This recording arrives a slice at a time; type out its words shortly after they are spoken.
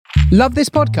Love this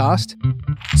podcast?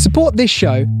 Support this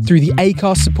show through the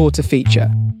Acast supporter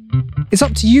feature. It's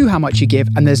up to you how much you give,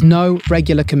 and there's no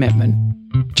regular commitment.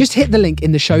 Just hit the link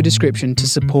in the show description to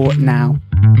support now.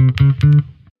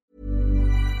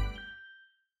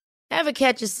 Ever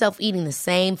catch yourself eating the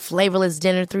same flavorless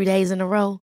dinner 3 days in a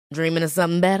row? Dreaming of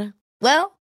something better?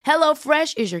 Well,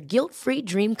 HelloFresh is your guilt-free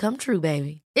dream come true,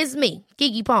 baby. It's me,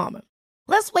 Keke Palmer.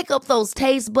 Let's wake up those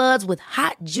taste buds with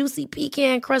hot, juicy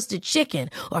pecan-crusted chicken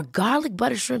or garlic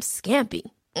butter shrimp scampi.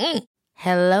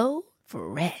 Hello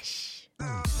Fresh.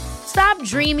 Stop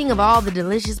dreaming of all the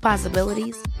delicious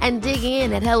possibilities and dig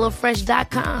in at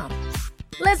HelloFresh.com.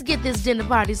 Let's get this dinner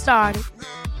party started.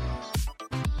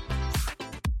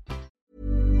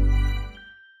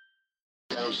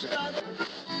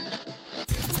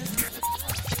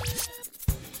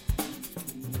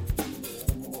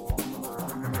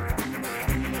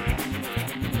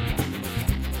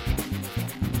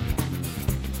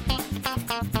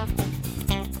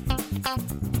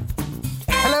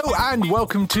 Hello and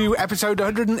welcome to episode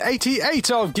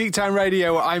 188 of Geektown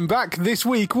Radio. I'm back this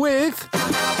week with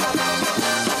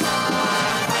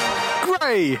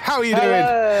Gray. How are you doing?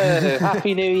 Hello.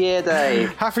 Happy New Year,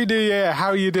 Dave. Happy New Year. How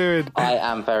are you doing? I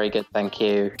am very good, thank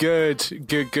you.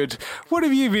 Good. What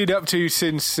have you been up to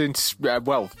since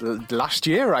last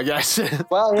year, I guess?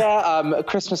 Well, yeah,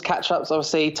 Christmas catch-ups,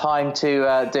 obviously, time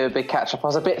to do a big catch-up. I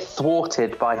was a bit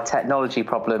thwarted by technology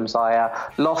problems. I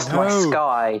lost my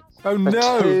Sky for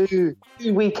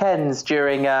two weekends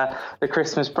during the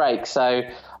Christmas break, so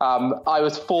I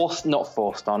was not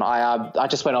forced on. I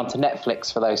just went on to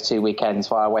Netflix for those 2 weekends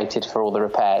while I waited for all the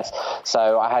repairs.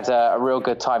 So I had a real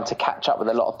good time to catch up with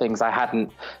a lot of things I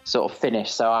hadn't sort of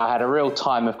finished. So I had a real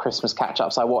time of Christmas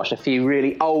catch-ups. I watched a few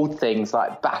really old things,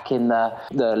 like back in the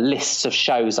lists of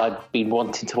shows I'd been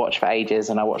wanting to watch for ages,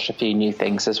 and I watched a few new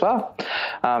things as well.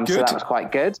 So that was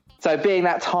quite good. So being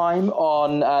that time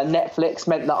on Netflix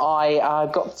meant that I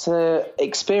got to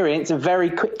experience very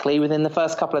quickly, within the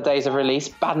first couple of days of release,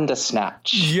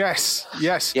 Bandersnatch. Yes.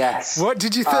 What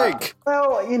did you think?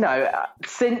 Well,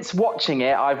 since watching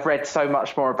it, I've read so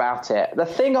much more about it. The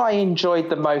thing I enjoyed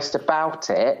the most about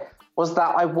it was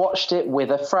that I watched it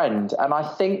with a friend, and I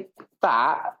think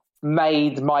that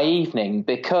made my evening,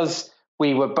 because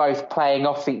we were both playing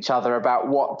off each other about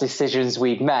what decisions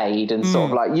we'd made, and sort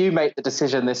of like, you made the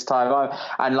decision this time,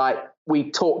 and like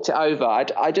we talked it over.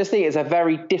 I just think it's a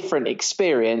very different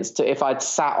experience to if I'd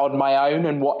sat on my own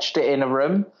and watched it in a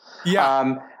room.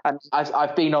 Yeah. And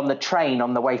I've been on the train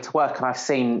on the way to work, and I've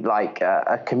seen like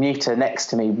a commuter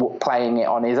next to me playing it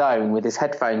on his own with his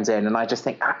headphones in, and I just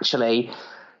think actually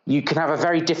you can have a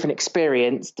very different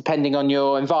experience depending on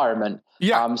your environment.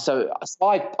 Yeah. So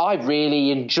I really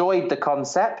enjoyed the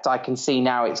concept. I can see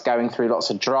now it's going through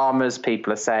lots of dramas.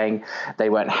 People are saying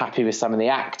they weren't happy with some of the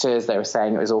actors. They were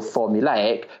saying it was all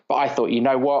formulaic. But I thought, you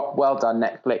know what? Well done,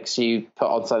 Netflix. You put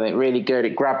on something really good.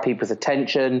 It grabbed people's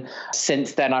attention.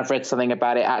 Since then, I've read something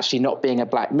about it actually not being a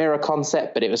Black Mirror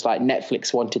concept, but it was like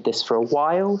Netflix wanted this for a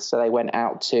while. So they went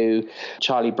out to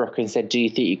Charlie Brooker and said, do you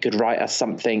think you could write us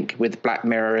something with Black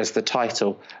Mirror as the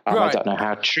title? Right. I don't know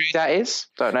how true that is.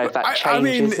 Don't know if that changes.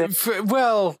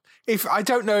 If I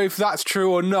don't know if that's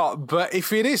true or not, but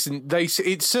if it isn't,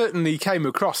 it certainly came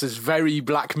across as very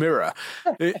Black Mirror.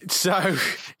 So,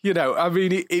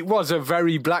 it was a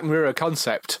very Black Mirror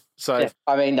concept. So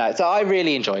yeah, So I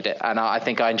really enjoyed it, and I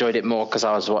think I enjoyed it more because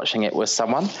I was watching it with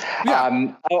someone.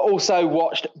 Yeah. I also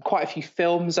watched quite a few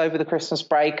films over the Christmas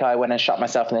break. I went and shut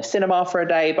myself in the cinema for a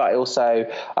day, but I also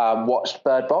watched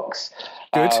Bird Box.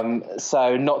 Good.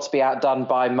 So not to be outdone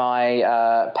by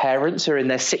my parents who are in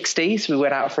their 60s. We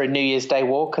went out for a New Year's Day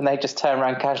walk, and they just turned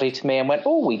around casually to me and went,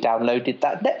 we downloaded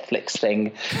that Netflix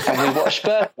thing and we watched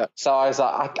Bird Box. So I was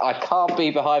like, I can't be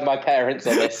behind my parents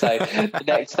on this. So the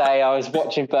next day I was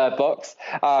watching Bird Box.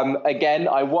 Again,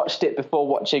 I watched it before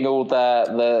watching all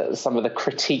some of the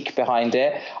critique behind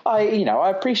it. I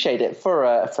appreciate it for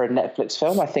a Netflix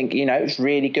film. I think, it's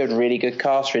really good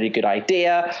cast, really good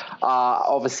idea.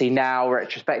 Obviously now,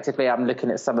 retrospectively, I'm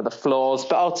looking at some of the flaws,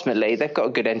 but ultimately they've got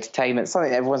a good entertainment,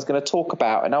 something everyone's going to talk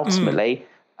about, and ultimately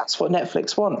that's what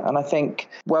Netflix want. And I think,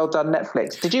 well done,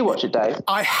 Netflix. Did you watch it, Dave?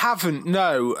 I haven't,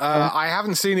 no. I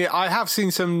haven't seen it. I have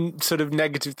seen some sort of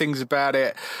negative things about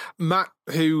it. Matt,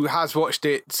 who has watched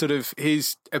it, sort of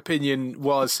his opinion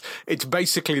was it's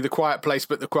basically The Quiet Place,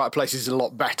 but The Quiet Place is a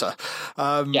lot better.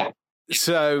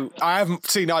 So I haven't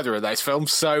seen either of those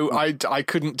films, so I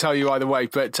couldn't tell you either way.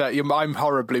 But I'm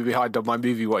horribly behind on my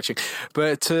movie watching.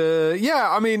 But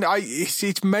I mean,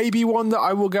 it's maybe one that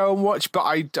I will go and watch, but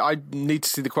I need to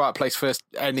see The Quiet Place first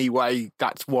anyway.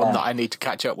 That's one that I need to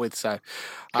catch up with. So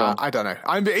I don't know.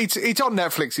 It's on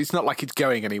Netflix. It's not like it's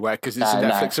going anywhere because it's a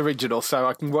Netflix original, so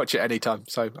I can watch it anytime.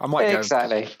 So I might go.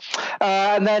 Exactly.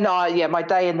 And then my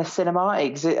day in the cinema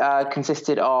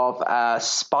consisted of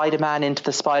Spider-Man Into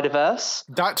the Spider-Verse.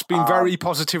 That's been very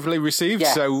positively received.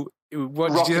 Yeah. So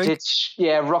what did you think?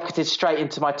 Yeah, rocketed straight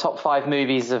into my top 5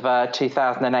 movies of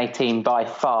 2018 by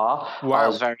far. Wow. I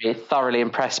was very thoroughly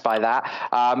impressed by that.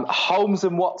 Holmes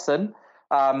and Watson.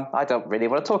 I don't really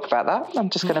want to talk about that. I'm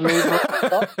just going to move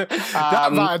on.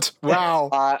 That bad? Wow.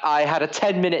 I had a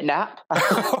 10-minute nap.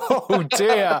 Oh,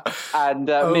 dear. And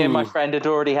me and my friend had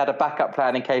already had a backup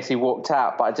plan in case he walked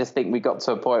out, but I just think we got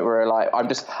to a point where we're like, I'm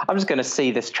just going to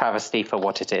see this travesty for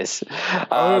what it is.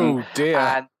 Oh, dear.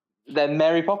 And then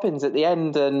Mary Poppins at the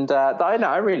end, and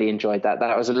I really enjoyed that.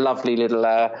 That was a lovely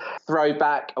little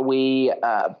throwback. We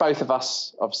both of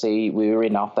us, obviously, we were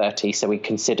in our 30s, so we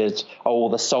considered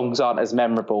the songs aren't as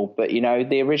memorable. But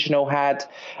the original had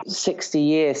 60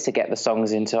 years to get the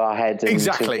songs into our heads, and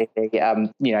exactly, to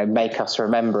really, make us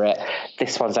remember it.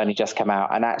 This one's only just come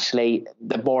out, and actually,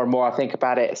 the more and more I think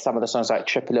about it, some of the songs like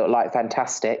Trippy Little Light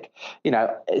Fantastic,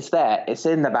 it's there, it's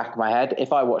in the back of my head.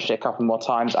 If I watched it a couple more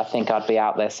times, I think I'd be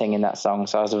out there singing that song.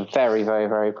 So I was very, very,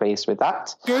 very pleased with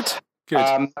that. Good.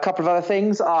 A couple of other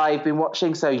things I've been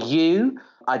watching. So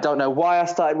I don't know why I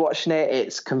started watching it.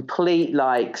 It's complete,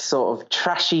 sort of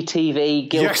trashy TV,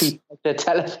 guilty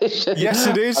television. Yes,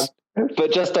 it is.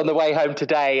 But just on the way home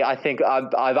today, I think I'm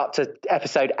up to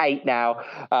episode 8 now.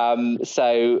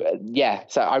 So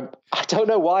I don't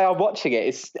know why I'm watching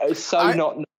it.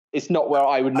 It's not where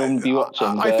I would normally be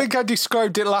watching. I think I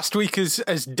described it last week as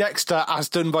Dexter, as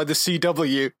done by the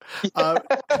CW.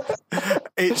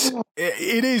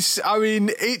 It is. I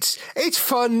mean, it's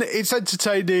fun. It's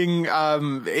entertaining.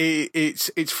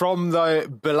 It's from the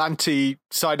Berlanti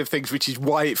side of things, which is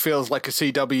why it feels like a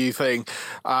CW thing.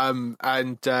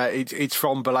 It's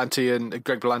from Berlanti and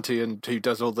Greg Berlanti, and who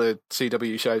does all the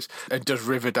CW shows and does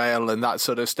Riverdale and that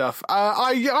sort of stuff.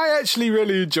 I actually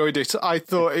really enjoyed it. I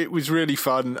thought it was really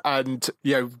fun and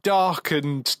dark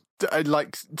and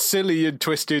silly and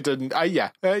twisted and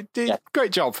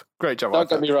great job. Don't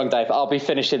get me wrong, Dave. I'll be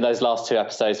finishing those last 2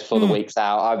 episodes before the week's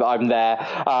out. I'm there.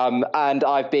 And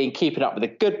I've been keeping up with The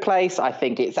Good Place. I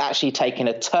think it's actually taken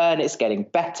a turn. It's getting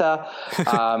better.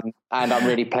 And I'm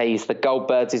really pleased. The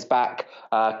Goldbirds is back.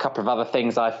 A couple of other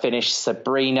things I finished.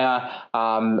 Sabrina.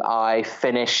 I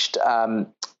finished some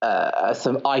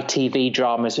ITV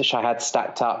dramas which I had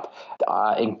stacked up,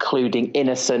 including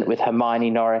Innocent with Hermione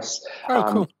Norris,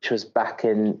 cool. which was back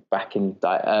in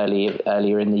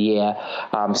earlier in the year.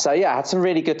 So I had some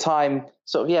really good time,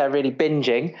 really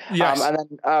binging. Yes. And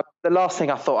then the last thing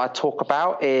I thought I'd talk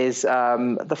about is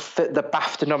the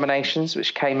BAFTA nominations,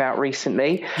 which came out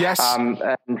recently. Yes. And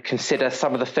consider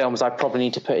some of the films I probably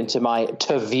need to put into my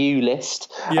to-view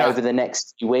list over the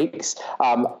next few weeks.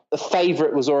 The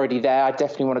Favourite was already there. I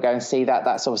definitely want to go and see that.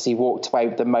 That's obviously walked away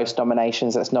with the most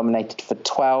nominations. That's nominated for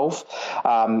 12.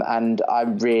 And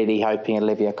I'm really hoping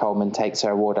Olivia Colman takes her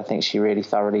award. I think she really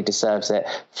thoroughly deserves it,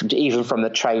 even from the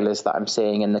trailers that I'm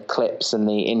seeing and the clips and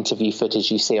the interview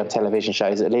footage you see on television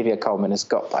shows. Olivia Colman has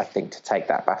got, I think, to take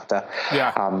that BAFTA.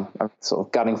 Yeah. I'm sort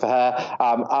of gunning for her.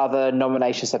 Other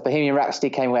nominations, so Bohemian Rhapsody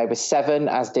came away with 7,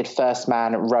 as did First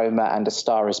Man, Roma, and A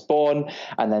Star Is Born.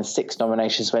 And then 6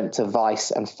 nominations went to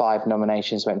Vice and 5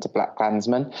 nominations went to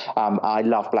BlacKkKlansman. I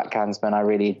love BlacKkKlansman. I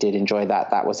really did enjoy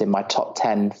that. That was in my top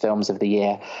 10 films of the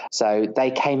year. So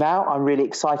they came out. I'm really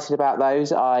excited about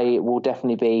those. I will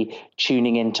definitely be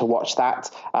tuning in to watch that.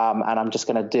 And I'm just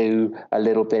going to do a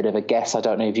little bit of a guess. I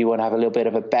don't know if you want to have a little bit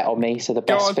of a bet on me. So the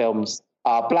best films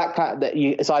are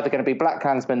it's either going to be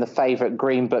BlacKkKlansman, The Favourite,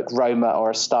 Green Book, Roma,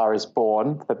 or A Star Is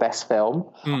Born for best film.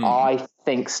 I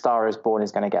think Star Is Born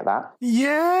is going to get that.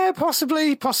 Yeah,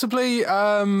 possibly.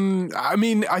 I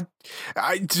mean,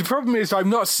 the problem is I've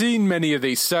not seen many of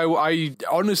these, so I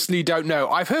honestly don't know.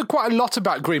 I've heard quite a lot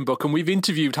about Green Book, and we've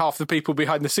interviewed half the people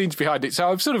behind the scenes behind it,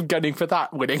 so I'm sort of gunning for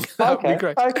that winning. That would be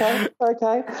great. Okay.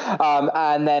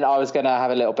 And then I was going to have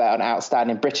a little bet on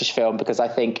Outstanding British Film, because I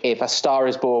think if A Star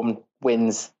Is Born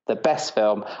wins the best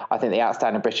film, I think the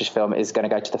outstanding British film is going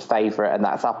to go to The Favourite, and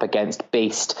that's up against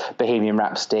Beast, Bohemian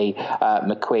Rhapsody,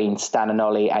 McQueen, Stan and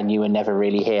Ollie, and You Were Never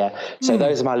Really Here. So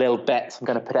those are my little bets. I'm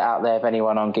going to put it out there if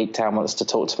anyone on Geektown wants to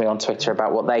talk to me on Twitter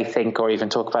about what they think, or even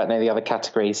talk about any of the other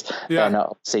categories. Then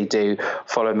obviously do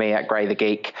follow me at Gray the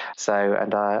Geek. So,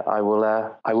 and I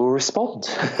will respond.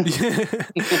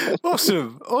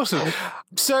 Awesome.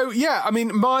 So yeah, I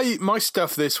mean, my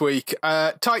stuff this week,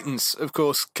 Titans, of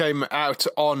course, came out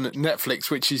on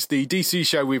Netflix, which is the DC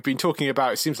show we've been talking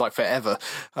about, it seems like forever.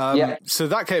 So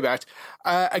that came out.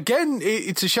 Again,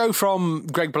 it's a show from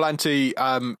Greg Berlanti.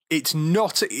 It's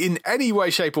not in any way,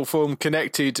 shape or form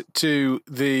connected to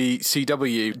the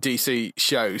CW DC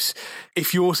shows.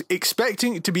 If you're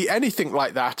expecting it to be anything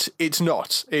like that, it's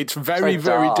not. It's very,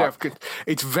 very dark.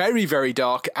 It's very, very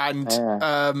dark,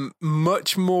 and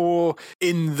much more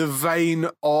in the vein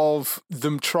of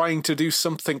them trying to do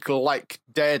something like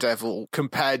Daredevil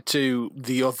compared to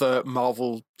the other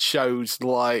Marvel shows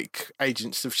like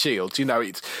Agents of S.H.I.E.L.D. You know,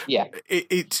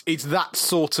 it's that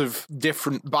sort of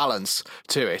different balance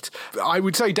to it. I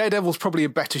would say Daredevil's probably a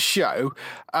better show.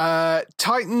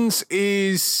 Titans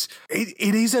is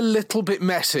a little bit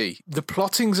messy. The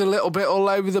plotting's a little bit all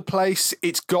over the place.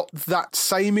 It's got that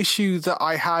same issue that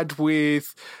I had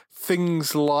with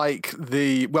things like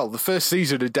the first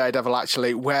season of Daredevil,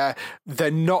 actually, where they're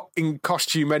not in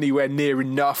costume anywhere near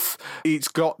enough. It's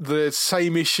got the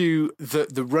same issue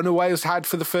that the Runaways had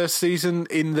for the first season,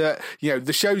 in that, you know,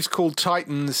 the show's called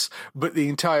Titans, but the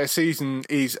entire season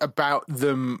is about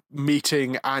them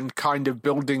meeting and kind of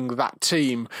building that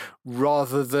team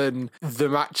rather than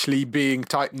them actually being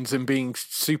Titans and being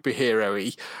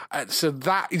superhero-y. So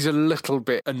that is a little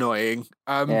bit annoying.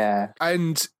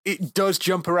 And it does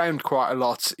jump around quite a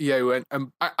lot, you know,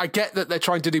 and I get that they're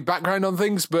trying to do background on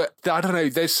things, but I don't know,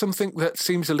 there's something that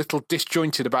seems a little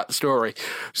disjointed about the story.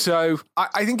 So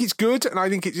I think it's good and I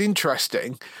think it's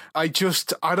interesting. I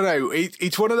don't know,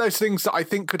 it's one of those things that I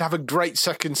think could have a great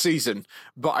second season,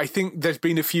 but I think there's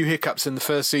been a few hiccups in the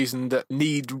first season that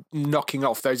need knocking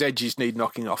off. Those edges need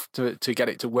knocking off to get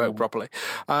it to work properly.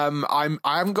 I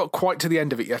haven't got quite to the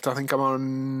end of it yet. I think I'm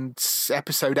on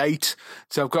episode 8,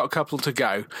 so I've got a couple to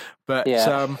go. But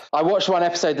I watched one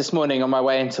episode this morning on my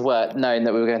way into work, knowing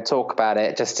that we were going to talk about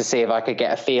it, just to see if I could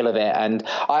get a feel of it. And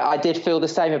I did feel the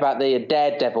same about the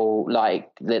Daredevil, like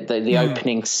the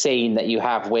opening scene that you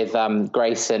have with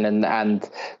Grayson and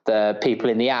the people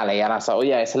in the alley. And I thought,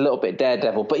 it's a little bit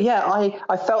Daredevil. But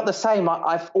I felt the same.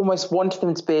 I've almost wanted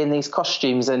them to be in these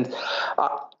costumes. And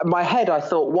in my head, I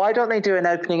thought, why don't they do an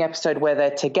opening episode where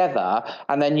they're together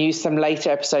and then use some later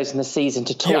episodes in the season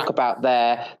to talk about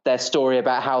their story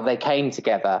about how they came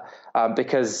together,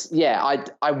 because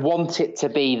I want it to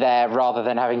be there rather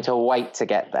than having to wait to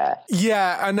get there.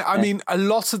 And I mean, a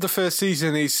lot of the first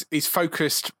season is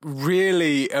focused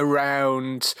really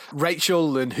around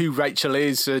Rachel and who Rachel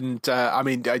is, and I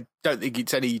mean, I don't think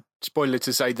it's any spoiler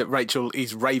to say that Rachel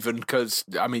is Raven, because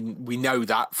I mean, we know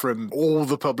that from all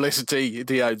the publicity,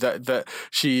 you know, that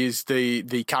she is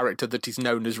the character that is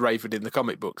known as Raven in the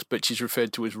comic books, but she's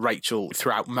referred to as Rachel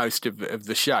throughout most of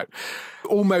the show.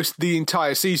 Almost the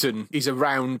entire season is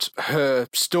around her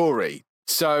story.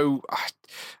 So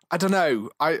I don't know.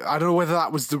 I don't know whether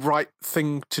that was the right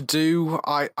thing to do.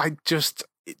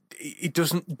 It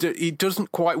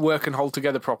doesn't quite work and hold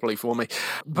together properly for me,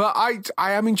 but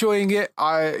I am enjoying it.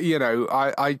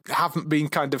 I haven't been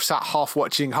kind of sat half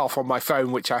watching, half on my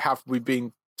phone, which I have with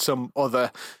being some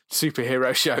other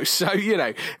superhero shows. So, you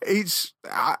know, it's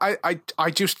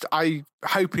I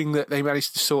hoping that they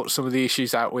manage to sort some of the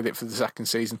issues out with it for the second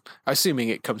season, assuming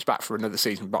it comes back for another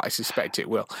season, but I suspect it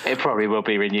will. It probably will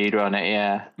be renewed, won't it?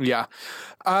 Yeah.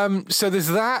 So there's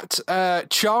that.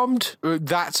 Charmed,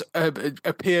 that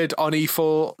appeared on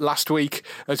E4 last week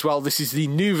as well. This is the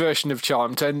new version of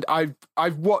Charmed, and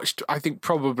I've watched, I think,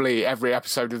 probably every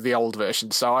episode of the old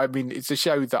version. So I mean, it's a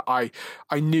show that I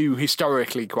knew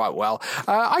historically quite well.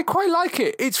 I quite like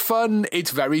it. It's fun.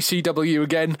 It's very CW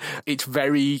again. It's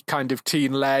very kind of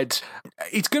teen-led.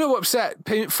 It's going to upset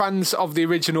fans of the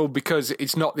original because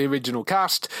it's not the original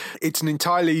cast. It's an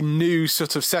entirely new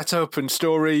sort of setup and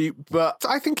story, but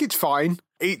I think it's fine.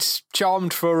 It's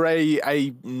Charmed for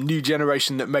a new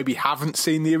generation that maybe haven't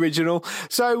seen the original.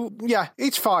 So, yeah,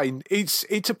 it's fine. It's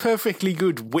a perfectly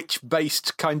good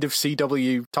witch-based kind of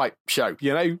CW type show,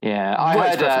 you know? Yeah, I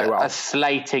heard a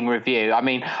slating review. I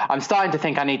mean, I'm starting to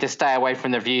think I need to stay away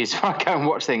from the reviews before I go and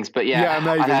watch things. But yeah,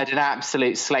 I heard an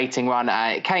absolute slating one.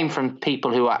 It came from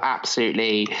people who are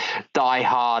absolutely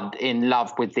die-hard in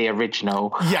love with the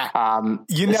original. Yeah,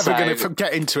 you're never going to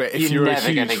get into it if you're a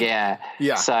huge...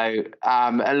 Yeah. So...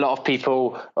 A lot of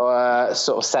people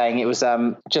sort of saying it was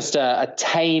just a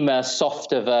tamer,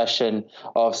 softer version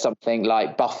of something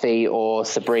like Buffy or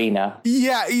Sabrina.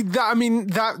 Yeah,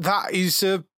 that is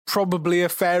probably a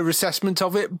fair assessment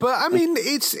of it, but I mean,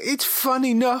 it's fun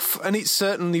enough, and it's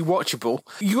certainly watchable.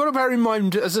 You got to bear in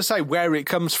mind, as I say, where it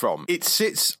comes from. It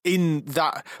sits in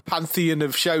that pantheon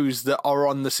of shows that are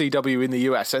on the CW in the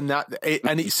US, and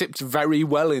it sits very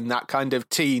well in that kind of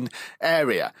teen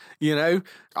area. You know,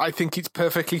 I think it's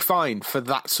perfectly fine for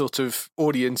that sort of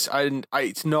audience, and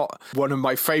it's not one of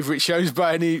my favourite shows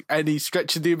by any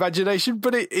stretch of the imagination,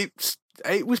 but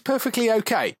it was perfectly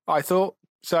okay, I thought.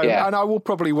 So, yeah. And I will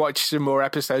probably watch some more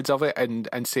episodes of it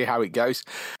and see how it goes.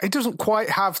 It doesn't quite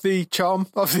have the charm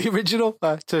of the original.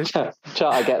 I get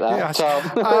that.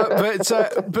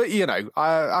 Yeah. But you know,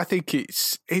 I think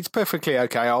it's perfectly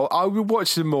okay. I will watch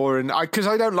some more, and because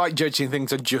I don't like judging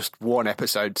things on just one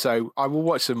episode, so I will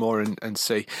watch some more and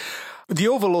see. The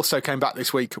Orville also came back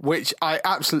this week, which I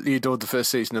absolutely adored the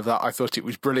first season of that. I thought it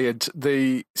was brilliant.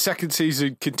 The second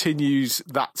season continues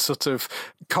that sort of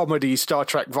comedy Star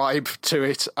Trek vibe to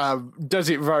it, does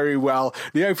it very well.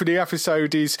 The opening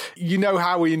episode is, you know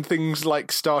how in things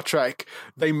like Star Trek,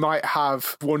 they might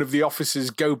have one of the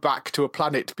officers go back to a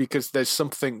planet because there's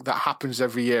something that happens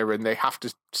every year and they have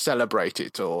to celebrate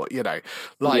it, or, you know,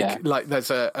 like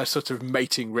there's a sort of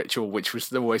mating ritual, which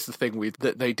was always the thing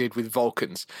that they did with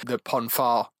Vulcans, the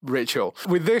Ponfar ritual.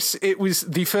 With this, it was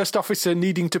the first officer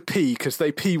needing to pee because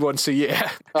they pee once a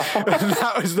year. and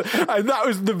that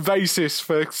was the basis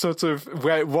for sort of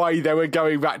why they were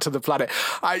going back to the planet.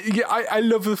 I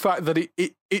love the fact that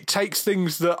it takes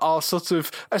things that are sort of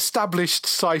established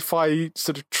sci-fi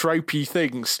sort of tropey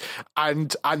things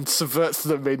and subverts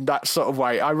them in that sort of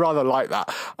way. I rather like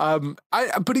that.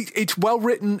 But it's well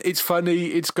written. It's funny.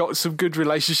 It's got some good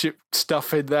relationship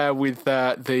stuff in there with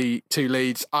the two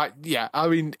leads. I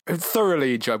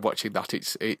thoroughly enjoyed watching that.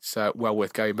 It's well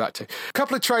worth going back to. A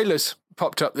couple of trailers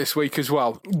popped up this week as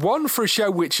well. One for a show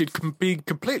which had been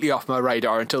completely off my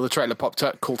radar until the trailer popped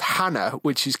up, called Hannah,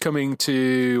 which is coming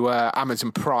to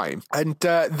Amazon Prime. And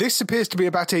this appears to be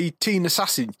about a teen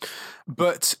assassin,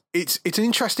 but it's an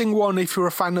interesting one if you're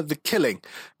a fan of The Killing,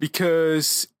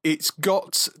 because it's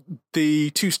got the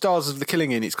two stars of The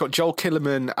Killing in. It's got Joel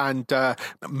Kinnaman and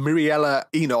Miriella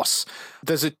Enos.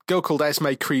 There's a girl called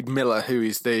Esme Creed Miller who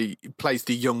plays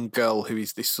the young girl who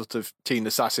is this sort of teen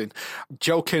assassin.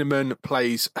 Joel Kinnaman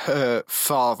plays her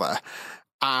father,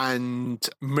 and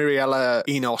Miriella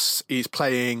Enos is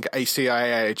playing a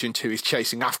CIA agent who is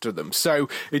chasing after them. So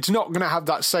it's not going to have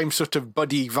that same sort of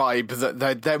buddy vibe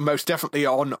that they're most definitely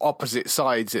on opposite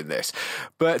sides in this.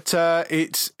 But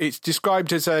it's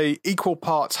described as a equal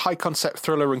parts high concept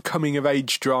thriller and coming of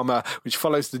age drama, which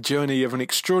follows the journey of an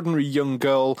extraordinary young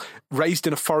girl raised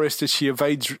in a forest as she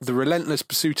evades the relentless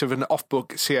pursuit of an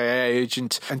off-book CIA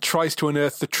agent and tries to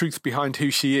unearth the truth behind who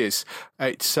she is.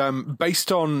 It's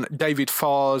based on David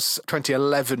Farr's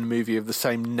 2011 movie of the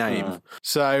same name.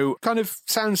 So kind of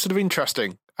sounds sort of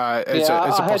interesting as a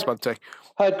possibility.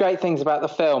 Heard great things about the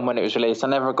film when it was released. I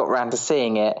never got around to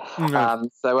seeing it. No.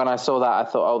 So when I saw that, I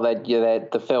thought,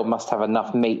 the film must have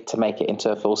enough meat to make it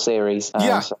into a full series.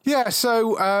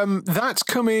 So that's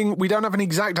coming. We don't have an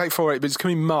exact date for it, but it's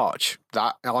coming March.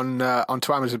 That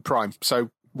onto Amazon Prime.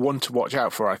 So one to watch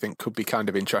out for, I think, could be kind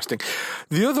of interesting.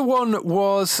 The other one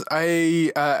was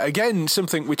again,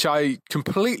 something which I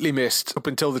completely missed up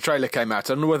until the trailer came out.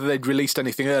 I don't know whether they'd released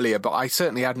anything earlier, but I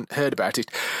certainly hadn't heard about it.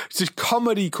 It's a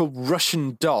comedy called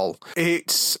Russian Doll.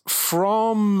 It's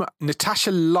from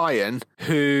Natasha Lyonne,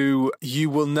 who you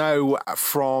will know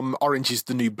from Orange is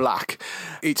the New Black.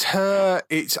 It's her,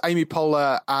 it's Amy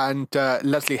Poehler, and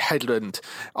Leslie Headland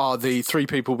are the three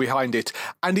people behind it.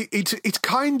 And it's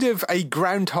kind of a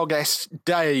Groundhog-esque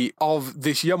day of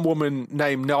this young woman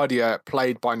named Nadia,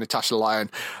 played by Natasha Lyonne,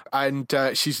 and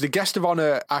she's the guest of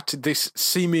honor at this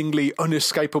seemingly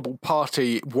unescapable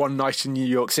party one night in New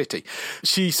York City.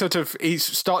 She sort of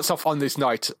starts off on this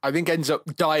night, I think ends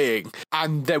up dying,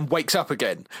 and then wakes up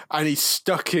again, and he's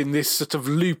stuck in this sort of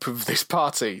loop of this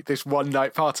party, this one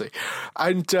night party.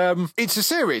 And it's a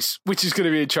series, which is going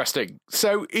to be interesting.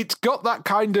 So it's got that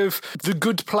kind of The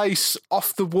Good Place,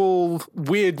 off the wall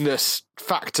weirdness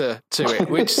factor to it,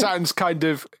 which sounds kind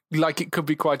of like it could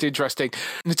be quite interesting.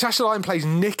 Natasha Lyonne plays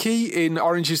Nikki in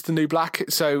Orange is the New Black,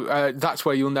 so that's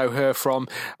where you'll know her from.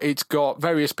 It's got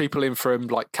various people in from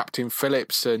like Captain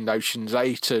Phillips and Ocean's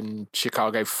 8 and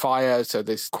Chicago Fire, so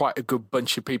there's quite a good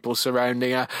bunch of people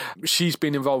surrounding her. She's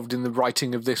been involved in the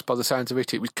writing of this by the sounds of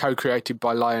it. It was co-created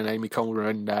by Lyon Amy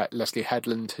Coleman and Leslie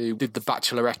Headland, who did The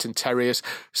Bachelorette and Terriers.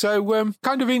 So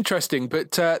kind of interesting,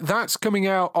 but that's coming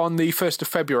out on the 1st of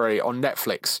February on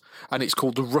Netflix, and it's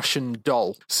called The Russian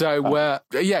Doll. So,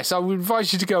 yes, I would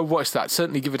advise you to go watch that.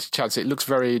 Certainly give it a chance. It looks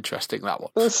very interesting, that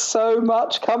one. There's so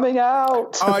much coming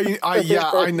out.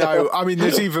 Yeah, I know. I mean,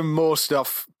 there's even more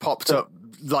stuff popped up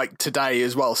like today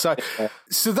as well. So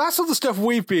that's all the stuff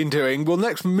we've been doing. We'll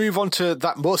next move on to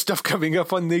that more stuff coming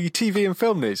up on the TV and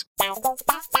film news.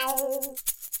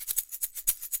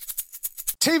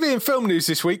 TV and film news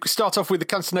this week. We start off with the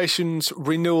cancellations,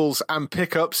 renewals and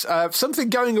pickups. Something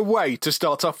going away to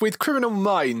start off with. Criminal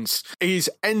Minds is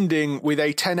ending with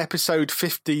a 10-episode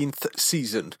 15th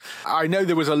season. I know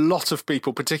there was a lot of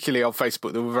people, particularly on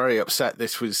Facebook, that were very upset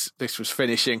this was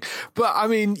finishing. But, I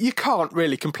mean, you can't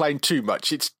really complain too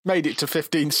much. It's made it to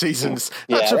 15 seasons.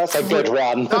 That's a good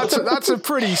run. That's a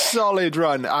pretty solid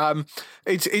run.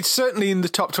 It's certainly in the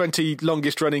top 20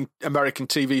 longest running American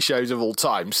TV shows of all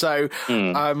time. So,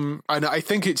 and I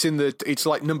think it's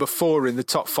like number 4 in the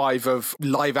top 5 of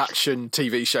live action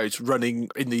TV shows running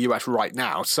in the US right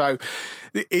now. So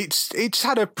it's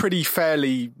had a pretty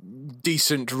fairly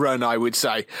decent run, I would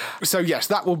say. So yes,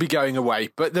 that will be going away,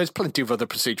 but there's plenty of other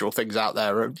procedural things out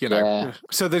there, you know. Yeah.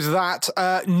 So there's that.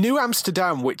 New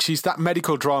Amsterdam, which is that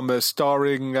medical drama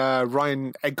starring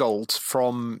Ryan Eggold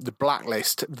from The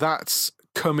Blacklist. That's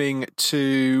coming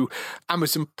to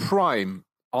Amazon Prime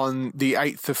on the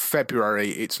 8th of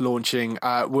February. It's launching.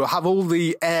 We'll have all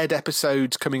the aired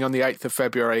episodes coming on the 8th of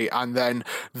February, and then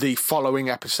the following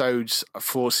episodes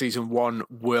for season 1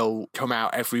 will come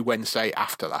out every Wednesday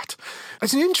after that.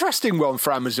 It's an interesting one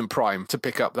for Amazon Prime to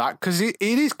pick up that, because it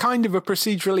is kind of a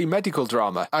procedurally medical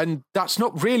drama, and that's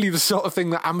not really the sort of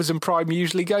thing that Amazon Prime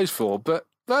usually goes for, but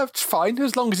that's fine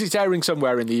as long as it's airing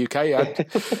somewhere in the UK.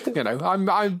 And, you know,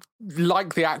 I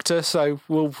like the actor, so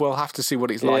we'll have to see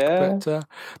what it's like. Yeah.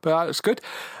 But that's good.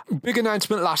 Big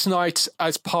announcement last night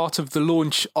as part of the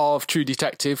launch of True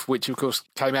Detective, which of course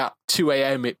came out 2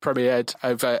 a.m. It premiered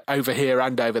over here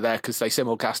and over there because they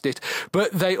simulcast it.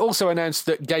 But they also announced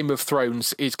that Game of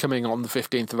Thrones is coming on the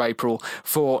 15th of April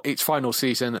for its final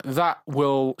season. That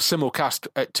will simulcast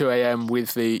at 2 a.m.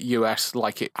 with the US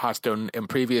like it has done in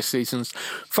previous seasons.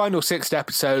 Final 6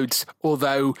 episodes,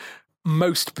 although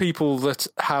most people that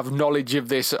have knowledge of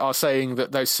this are saying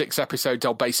that those 6 episodes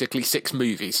are basically 6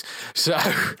 movies. So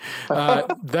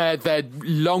they're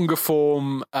longer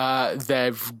form.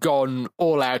 They've gone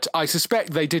all out. I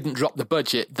suspect they didn't drop the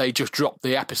budget. They just dropped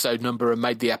the episode number and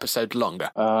made the episode longer.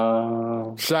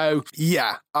 So,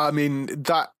 yeah, I mean,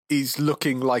 that is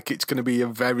looking like it's going to be a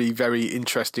very, very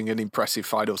interesting and impressive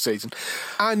final season.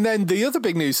 And then the other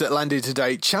big news that landed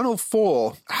today, Channel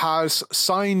 4 has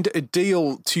signed a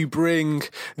deal to bring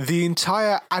the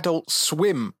entire Adult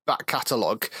Swim back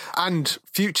catalogue and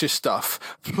future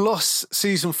stuff, plus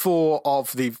season 4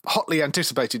 of the hotly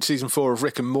anticipated season 4 of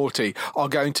Rick and Morty, are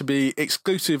going to be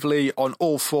exclusively on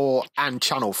All 4 and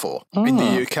Channel 4 in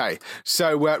the UK.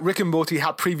 So Rick and Morty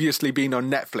had previously been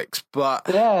on Netflix, but...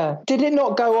 Yeah. Did it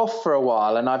not go off for a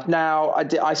while, and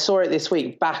I saw it this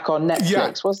week back on Netflix.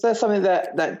 Yeah. Was there something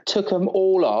that took them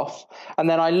all off, and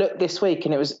then I looked this week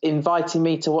and it was inviting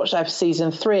me to watch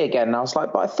season 3 again, and I was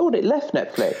like, but I thought it left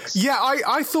Netflix. Yeah,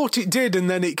 I thought it did, and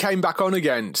then it came back on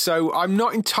again, so I'm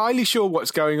not entirely sure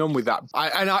what's going on with that.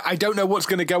 I don't know what's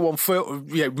going to go on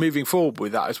moving forward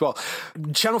with that as well.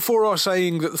 Channel 4 are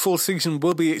saying that the 4th season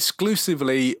will be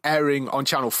exclusively airing on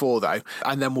Channel 4 though,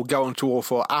 and then we'll go on to All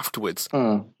 4 afterwards.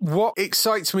 What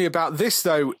excites me about this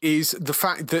though is the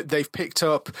fact that they've picked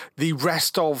up the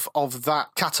rest of that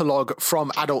catalogue from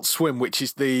Adult Swim, which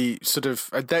is the sort of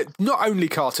they're not only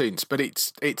cartoons, but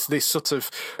it's this sort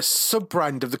of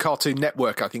sub-brand of the Cartoon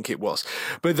Network, I think it was.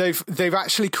 But they've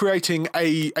actually creating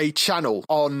a channel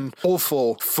on All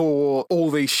 4 for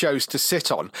all these shows to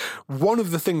sit on. One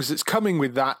of the things that's coming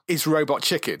with that is Robot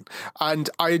Chicken, and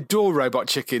I adore Robot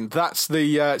Chicken. That's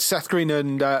the Seth Green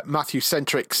and Matthew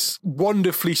Centric's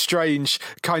wonderfully strange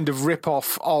kind of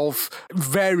rip-off of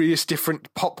various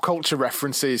different pop culture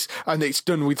references, and it's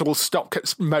done with all stop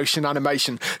motion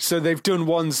animation. So they've done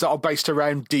ones that are based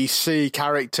around DC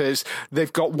characters.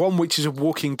 They've got one which is a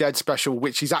Walking Dead special,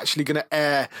 which is actually going to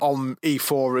air on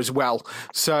E4 as well.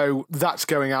 So that's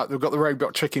going out. They've got the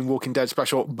Robot Chicken Walking Dead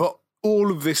special, but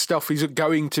all of this stuff is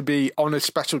going to be on a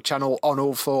special channel on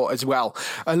All 4 as well,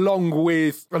 along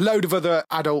with a load of other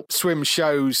Adult Swim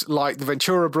shows like the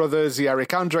Ventura Brothers, the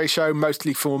Eric Andre Show,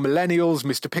 mostly for millennials,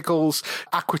 Mr. Pickles,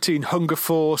 Aqua Teen Hunger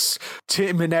Force,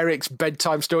 Tim and Eric's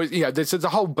Bedtime Stories. There's a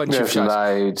whole bunch of shows.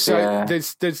 Loads, so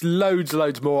there's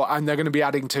loads more, and they're going to be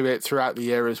adding to it throughout the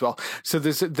year as well. So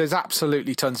there's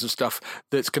absolutely tons of stuff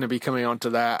that's going to be coming onto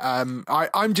there.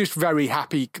 I'm just very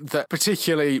happy that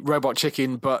particularly Robot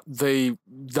Chicken, but the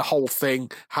whole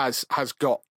thing has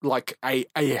got like a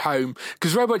home,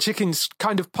 because Robot Chicken's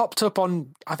kind of popped up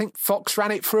on, I think Fox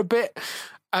ran it for a bit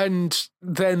and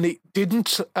then it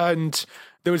didn't, and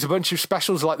there was a bunch of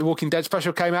specials, like the Walking Dead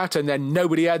special came out, and then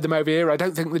nobody aired them over here. I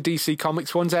don't think the DC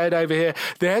Comics ones aired over here.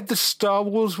 They had the Star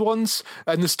Wars ones,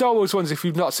 and the Star Wars ones, if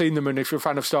you've not seen them and if you're a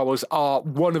fan of Star Wars, are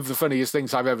one of the funniest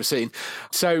things I've ever seen.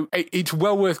 So it's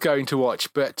well worth going to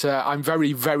watch, but I'm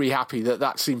very, very happy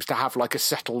that seems to have like a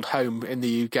settled home in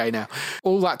the UK now.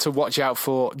 All that to watch out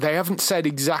for. They haven't said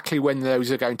exactly when those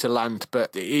are going to land,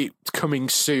 but it's coming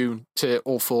soon to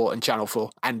All 4 and Channel 4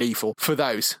 and E4 for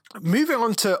those. Moving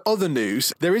on to other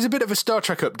news, there is a bit of a Star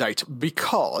Trek update,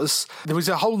 because there was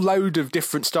a whole load of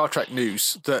different Star Trek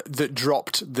news that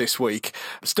dropped this week.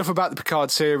 Stuff about the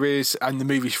Picard series and the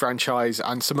movies franchise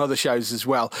and some other shows as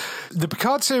well. The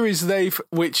Picard series,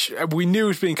 which we knew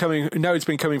has been coming, it's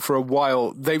been coming for a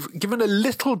while, they've given a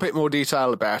little bit more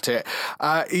detail about it.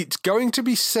 It's going to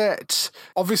be set,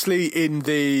 obviously, in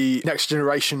the Next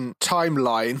Generation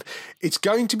timeline. It's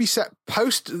going to be set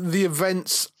post the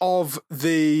events of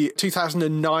the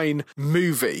 2009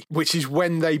 movie, which is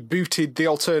when they booted the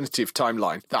alternative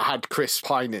timeline that had Chris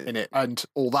Pine in it and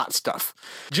all that stuff.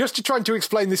 Just to try to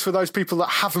explain this for those people that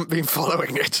haven't been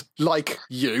following it, like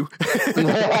you.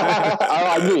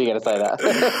 I knew you were going to say that.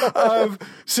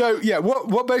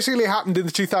 What basically happened in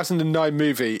the 2009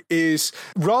 movie is,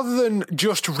 rather than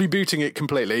just rebooting it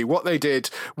completely, what they did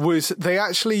was they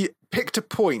actually picked a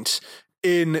point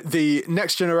in the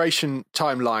Next Generation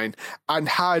timeline and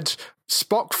had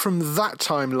Spock from that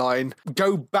timeline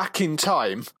go back in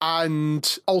time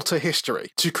and alter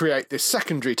history to create this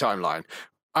secondary timeline.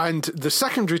 And the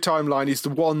secondary timeline is the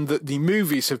one that the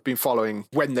movies have been following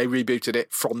when they rebooted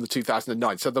it from the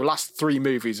 2009. So the last 3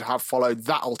 movies have followed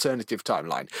that alternative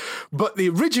timeline. But the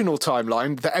original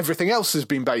timeline that everything else has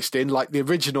been based in, like the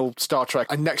original Star Trek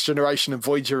and Next Generation and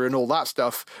Voyager and all that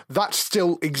stuff, that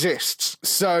still exists.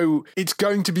 So it's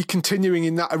going to be continuing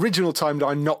in that original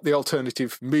timeline, not the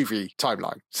alternative movie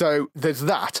timeline. So there's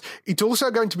that. It's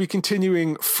also going to be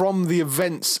continuing from the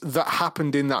events that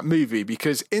happened in that movie,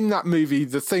 because in that movie,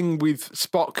 the thing with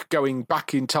Spock going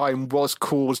back in time was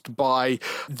caused by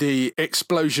the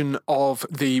explosion of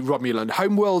the Romulan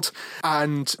homeworld,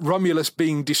 and Romulus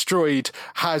being destroyed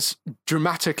has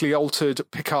dramatically altered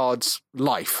Picard's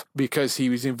life, because he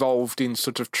was involved in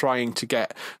sort of trying to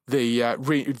get the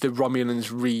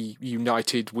Romulans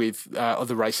reunited with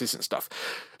other races and stuff.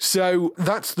 So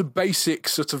that's the basic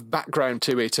sort of background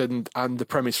to it, and the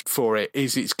premise for it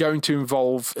is it's going to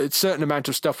involve a certain amount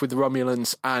of stuff with the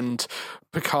Romulans and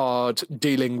Picard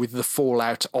dealing with the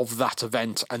fallout of that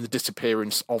event and the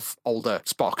disappearance of older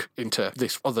Spock into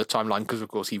this other timeline, because of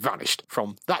course he vanished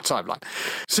from that timeline.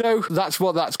 So that's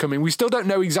that's coming. We still don't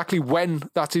know exactly when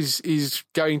that is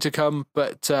going to come,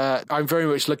 but I'm very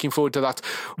much looking forward to that.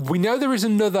 We know there is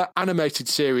another animated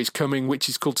series coming, which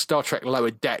is called Star Trek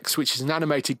Lower Decks, which is an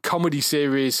animated comedy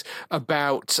series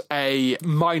about a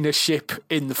minor ship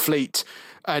in the fleet,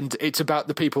 and it's about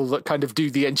the people that kind of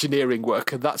do the engineering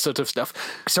work and that sort of stuff.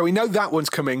 So we know that one's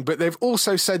coming, but they've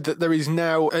also said that there is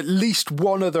now at least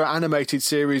one other animated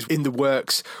series in the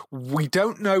works. We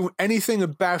don't know anything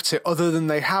about it other than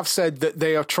they have said that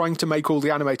they are trying to make all the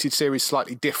animated series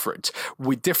slightly different,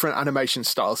 with different animation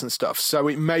styles and stuff. So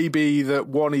it may be that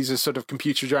one is a sort of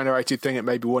computer-generated thing, it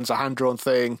may be one's a hand-drawn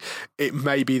thing, it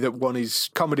may be that one is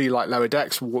comedy like Lower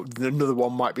Decks, another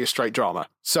one might be a straight drama.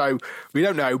 So we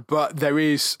don't know, but there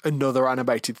is another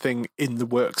animated thing in the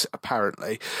works,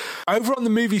 apparently. Over on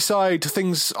the movie side,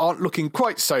 things aren't looking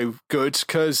quite so good,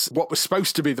 because what was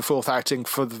supposed to be the 4th outing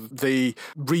for the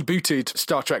rebooted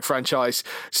Star Trek franchise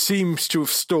seems to have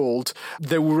stalled.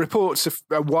 There were reports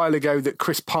a while ago that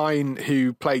Chris Pine,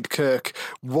 who played Kirk,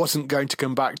 wasn't going to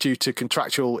come back due to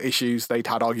contractual issues. They'd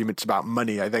had arguments about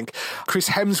money, I think. Chris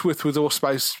Hemsworth was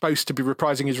also supposed to be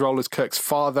reprising his role as Kirk's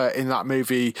father in that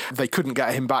movie. They couldn't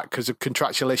get him back because of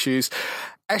contractual issues.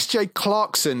 S.J.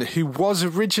 Clarkson, who was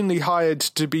originally hired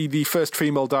to be the first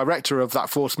female director of that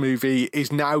 4th movie,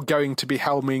 is now going to be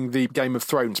helming the Game of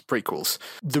Thrones prequels.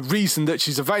 The reason that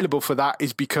she's available for that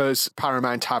is because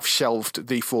Paramount have shelved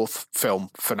the 4th film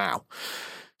for now.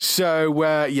 So,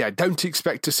 don't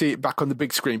expect to see it back on the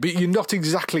big screen. But you're not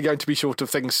exactly going to be short of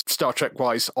things Star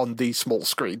Trek-wise on the small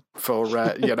screen for,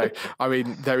 I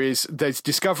mean, there's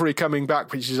Discovery coming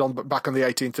back, which is back on the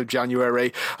 18th of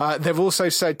January. They've also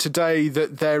said today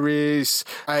that there is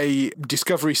a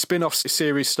Discovery spin-off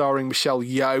series starring Michelle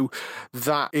Yeoh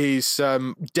that is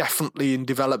definitely in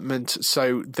development.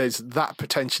 So there's that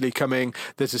potentially coming.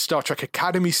 There's a Star Trek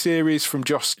Academy series from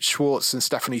Josh Schwartz and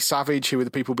Stephanie Savage, who are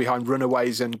the people behind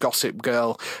Runaways and Gossip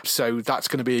Girl. So that's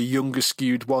going to be a younger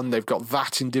skewed one. They've got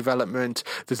that in development.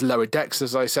 There's Lower Decks,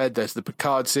 as I said. There's the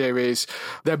Picard series.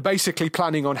 They're basically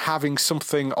planning on having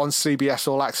something on CBS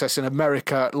All Access in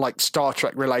America like Star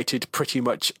Trek related pretty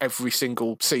much every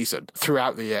single season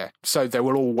throughout the year. So there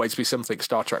will always be something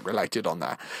Star Trek related on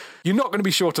there. You're not going to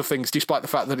be short of things, despite the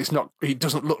fact that it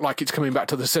doesn't look like it's coming back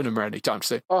to the cinema anytime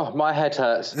soon. Oh, my head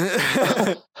hurts.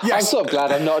 Yes. I'm sort of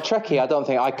glad I'm not a Trekkie. I don't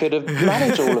think I could have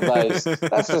managed all of those.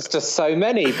 That's just so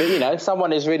many. But,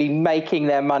 someone is really making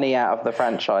their money out of the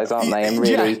franchise, aren't they? And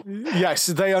really, yes,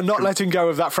 they are not letting go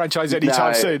of that franchise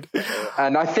anytime soon.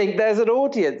 And I think there's an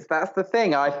audience. That's the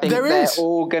thing. I think they're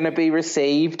all going to be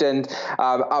received. And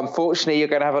unfortunately, you're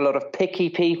going to have a lot of picky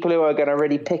people who are going to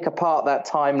really pick apart that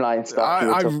timeline stuff you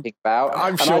were talking about.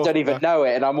 I'm and sure. I don't even know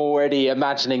it. And I'm already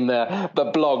imagining the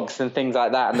blogs and things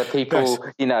like that and the people,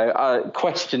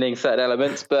 questioning certain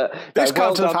elements. But this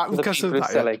can't have happened because of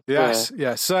that.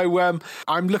 Yes. So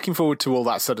I'm looking forward to all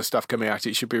that sort of stuff coming out.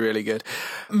 It should be really good.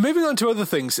 Moving on to other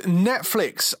things,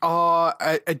 Netflix are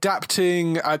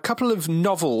adapting a couple of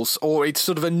novels, or it's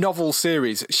sort of a novel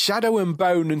series. Shadow and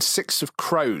Bone and Six of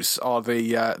Crows are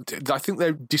I think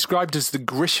they're described as the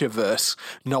Grishaverse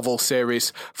novel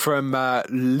series from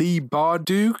Lee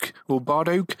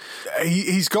Bardug.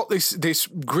 He's got this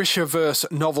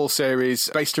Grishaverse novel series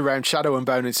based around Shadow and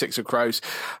Bone and Six of Crows.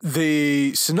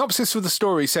 The synopsis of the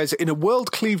story says, in a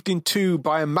world cleaved in two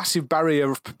by a massive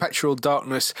barrier of perpetual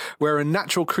darkness, where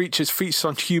unnatural creatures feast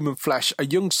on human flesh, a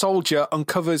young soldier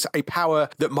uncovers a power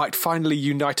that might finally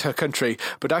unite her country.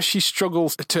 But as she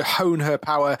struggles to hone her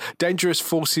power, dangerous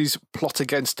forces plot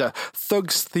against her.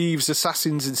 Thugs, thieves,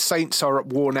 assassins, and saints are at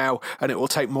war now, and it will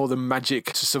take more than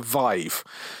magic to survive.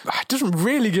 It doesn't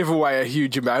really give away a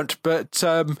huge amount, but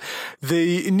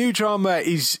the new drama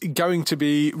is going to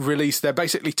be released. They're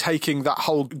basically taking that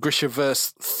whole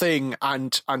Grishaverse thing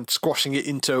and squashing it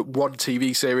into one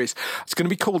TV series. It's going to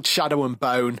be called Shadow and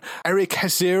Bone. Eric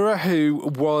Hezira,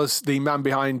 who was the man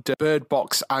behind Bird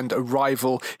Box and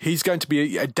Arrival, he's going to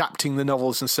be adapting the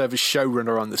novels and serve as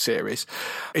showrunner on the series.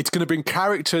 It's going to bring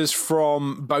characters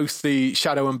from both the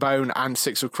Shadow and Bone and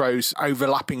Six of Crows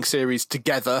overlapping series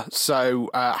together. So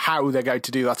how they're going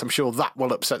to do that, I'm sure that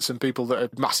will upset some people that are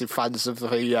massive fans of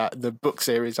the book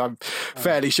series, I'm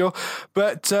fairly sure.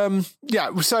 But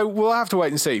so we'll have to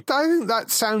wait and see. I think that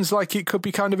sounds like it could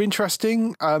be kind of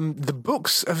interesting. The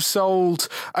books have sold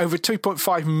over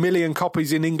 2.5 million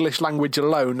copies in English language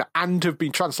alone and have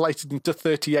been translated into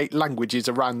 38 languages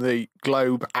around the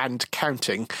globe and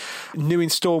counting. New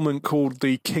installment called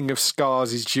The King of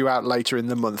Scars is due out later in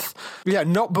the month. Yeah,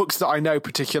 not books that I know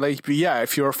particularly, but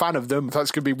if you're a fan of them,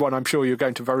 that's going to be one I'm sure you're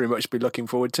going to very much be looking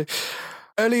forward to.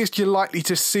 Earliest you're likely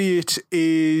to see it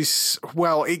is,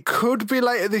 it could be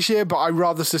later this year, but I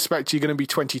rather suspect you're going to be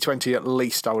 2020 at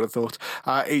least, I would have thought.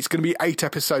 It's going to be 8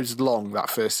 episodes long, that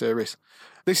first series.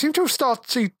 They seem to have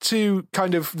started to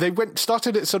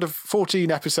started at sort of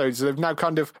 14 episodes. They've now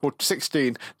or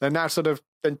 16. They're now sort of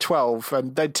then 12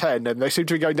 and then 10, and they seem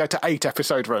to be going down to 8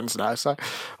 episode runs now, so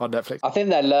on Netflix. I think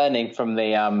they're learning from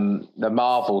the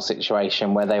Marvel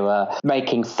situation where they were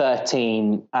making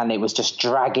 13 and it was just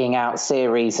dragging out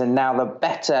series, and now the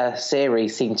better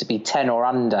series seem to be 10 or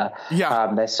under.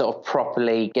 They're sort of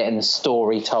properly getting the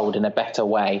story told in a better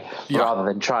way rather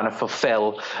than trying to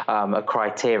fulfill a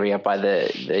criteria by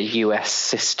the US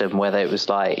system where it was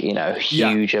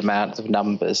huge amounts of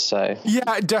numbers. So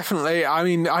definitely. I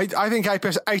mean, I think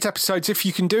 8 episodes, if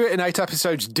you can do it in 8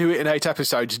 episodes, do it in 8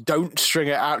 episodes. Don't string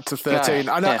it out to 13.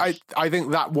 I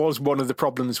think that was one of the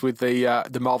problems with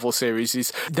the Marvel series,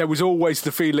 is there was always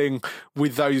the feeling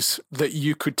with those that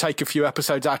you could take a few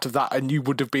episodes out of that and you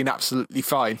would have been absolutely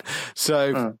fine.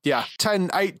 So 10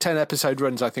 episode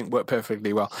runs I think work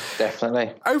perfectly well.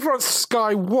 Definitely. Over on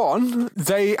Sky One,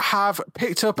 they have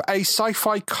picked up a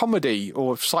sci-fi comedy,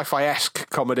 or sci-fi-esque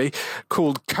comedy,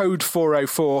 called Code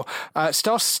 404.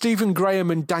 Stars Stephen Graham Graham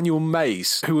and Daniel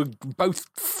Mays, who are both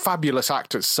fabulous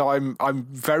actors. So I'm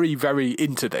very, very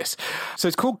into this. So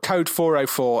it's called Code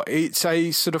 404. It's a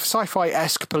sort of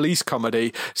sci-fi-esque police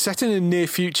comedy set in the near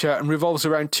future and revolves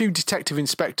around two detective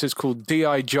inspectors called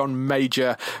D.I. John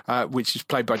Major, which is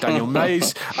played by Daniel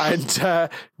Mays, and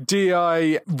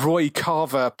D.I. Roy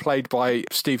Carver, played by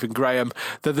Stephen Graham.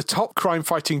 They're the top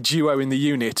crime-fighting duo in the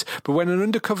unit, but when an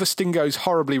undercover sting goes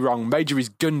horribly wrong, Major is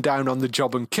gunned down on the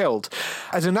job and killed.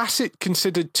 As an asset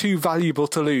considered too valuable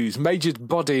to lose, Major's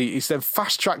body is then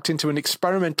fast-tracked into an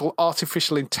experimental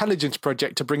artificial intelligence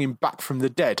project to bring him back from the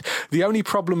dead. The only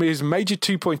problem is Major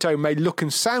 2.0 may look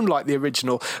and sound like the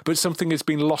original, but something has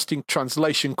been lost in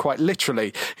translation quite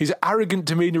literally. His arrogant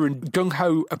demeanour and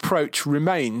gung-ho approach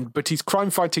remain, but his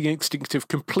crime-fighting instinct have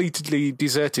completely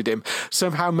deserted him.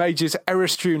 Somehow Major's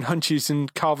error-strewn hunches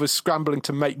and Carver's scrambling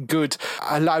to make good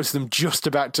allows them just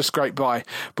about to scrape by.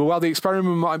 But while the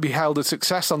experiment might be hailed a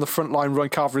success, on the front line, Roy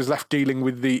Carver is left dealing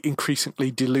with the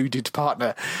increasingly deluded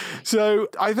partner. So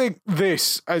I think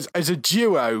this, as a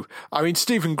duo, I mean,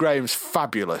 Stephen Graham's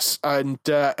fabulous, and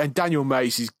Daniel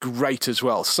Mays is great as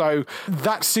well. So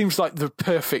that seems like the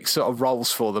perfect sort of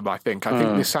roles for them, I think. I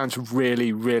think this sounds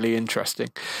really, really interesting.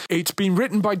 It's been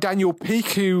written by Daniel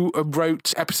Peake, who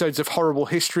wrote episodes of Horrible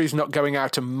Histories, Not Going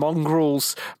Out, and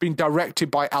Mongrels. Been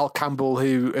directed by Al Campbell,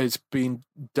 who has been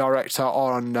director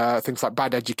on things like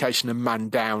Bad Education and Man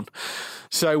Down.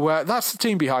 So that's the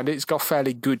team behind it. It's got a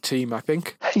fairly good team, I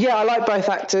think. Yeah, I like both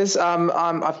actors.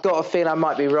 I've got a feeling I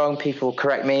might be wrong. People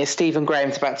correct me. Stephen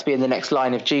Graham's about to be in the next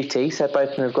Line of Duty, so both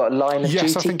of them have got a Line of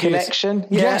Duty connection.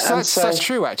 Yes, that's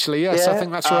true, actually. Yes, yeah, I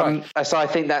think that's right. So I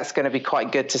think that's going to be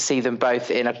quite good to see them both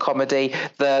in a comedy.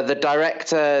 The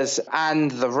directors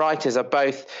and the writers are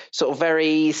both sort of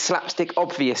very slapstick,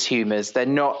 obvious humours. They're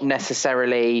not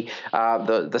necessarily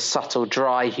the subtle,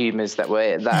 dry humours that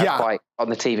are quite on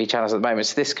the TV channels at the moment.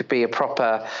 So this could be a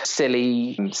proper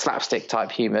silly slapstick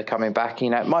type humour coming back.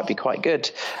 It might be quite good.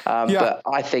 But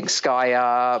I think Sky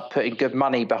are putting good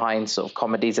money behind sort of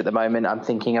comedies at the moment. I'm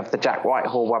thinking of the Jack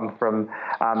Whitehall one from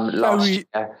last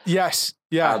year. Yes,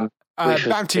 yeah.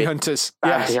 Bounty Hunters.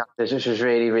 Bounty Hunters, which was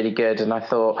really, really good. And I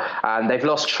thought, they've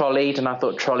lost Trolleyed, and I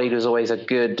thought Trolleyed was always a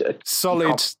good,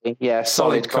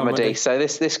 solid comedy. So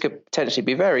this could potentially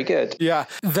be very good. Yeah,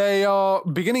 they are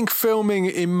beginning filming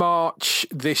in March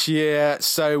this year,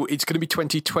 so it's going to be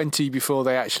 2020 before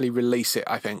they actually release it,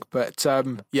 I think. But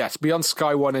yes, be on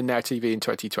Sky One and Now TV in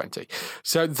 2020.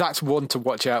 So that's one to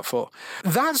watch out for.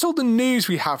 That's all the news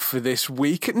we have for this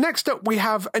week. Next up, we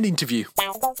have an interview.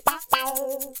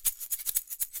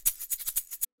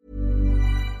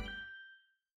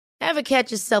 Ever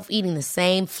catch yourself eating the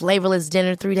same flavorless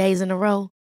dinner 3 days in a row?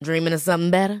 Dreaming of something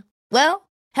better? Well,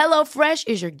 HelloFresh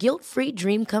is your guilt-free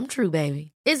dream come true,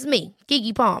 baby. It's me,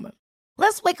 Keke Palmer.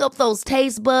 Let's wake up those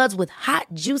taste buds with hot,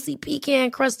 juicy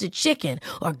pecan-crusted chicken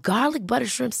or garlic butter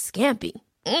shrimp scampi.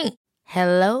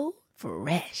 Hello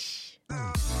Fresh.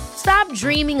 Stop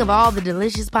dreaming of all the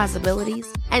delicious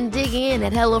possibilities and dig in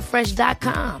at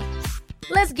HelloFresh.com.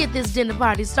 Let's get this dinner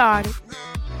party started.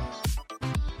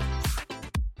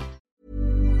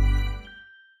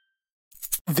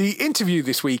 The interview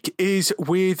this week is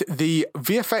with the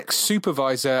VFX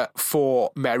supervisor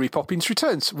for Mary Poppins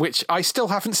Returns, which I still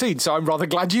haven't seen, so I'm rather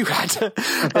glad you had.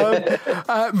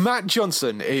 Matt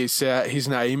Johnson is his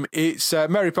name. It's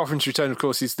Mary Poppins Returns, of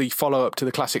course, is the follow-up to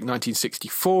the classic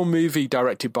 1964 movie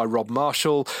directed by Rob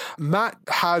Marshall. Matt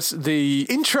has the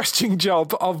interesting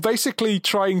job of basically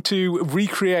trying to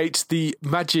recreate the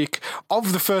magic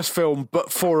of the first film, but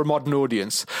for a modern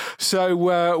audience.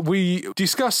 So we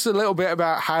discussed a little bit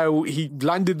about how he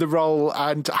landed the role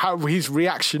and how his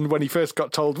reaction when he first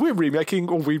got told, we're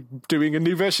doing a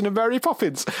new version of Mary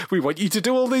Poppins. We want you to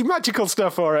do all the magical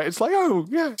stuff for it. It's like, oh,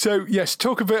 yeah. So, yes,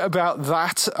 talk a bit about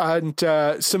that and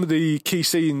some of the key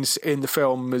scenes in the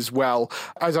film as well.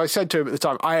 As I said to him at the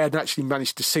time, I hadn't actually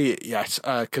managed to see it yet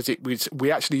because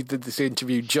we actually did this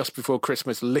interview just before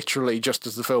Christmas, literally just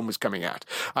as the film was coming out.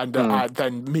 And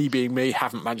then me being me,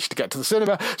 haven't managed to get to the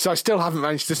cinema, so I still haven't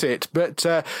managed to see it. But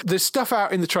there's stuff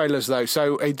out in the trailers, though,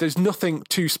 so there's nothing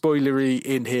too spoilery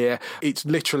in here. It's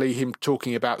literally him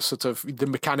talking about sort of the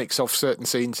mechanics of certain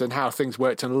scenes and how things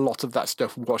worked, and a lot of that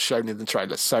stuff was shown in the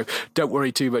trailers, so don't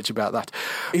worry too much about that.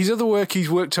 His other work, he's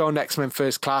worked on X-Men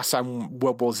First Class and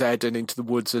World War Z and Into the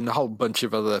Woods and a whole bunch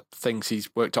of other things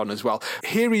he's worked on as well.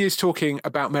 Here he is talking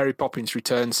about Mary Poppins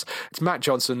Returns. It's Matt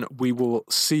Johnson. We will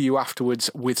see you afterwards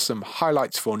with some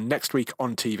highlights for next week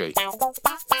on TV.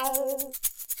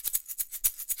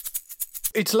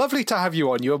 It's lovely to have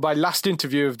you on. You're my last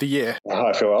interview of the year. Oh,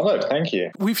 I feel honoured. Thank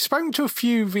you. We've spoken to a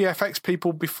few VFX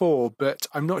people before, but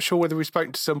I'm not sure whether we've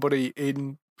spoken to somebody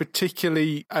in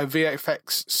particularly a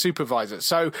VFX supervisor.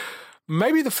 So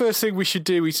maybe the first thing we should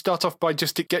do is start off by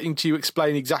just getting to you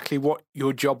explain exactly what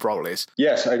your job role is.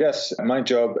 Yes, I guess my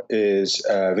job is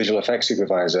visual effects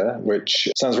supervisor, which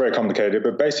sounds very complicated,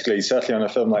 but basically, certainly on a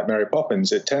film like Mary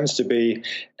Poppins, it tends to be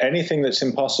anything that's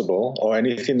impossible or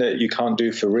anything that you can't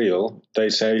do for real. They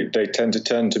tend to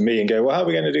turn to me and go, well, how are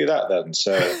we going to do that then?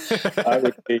 So I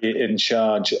would be in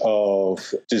charge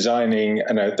of designing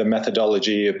the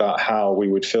methodology about how we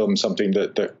would film something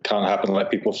that can't happen, like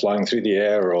people flying through the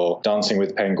air or dancing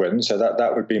with penguins. So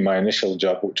that would be my initial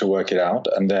job, to work it out.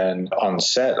 And then on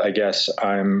set, I guess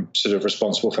I'm sort of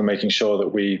responsible for making sure that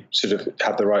we sort of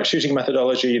have the right shooting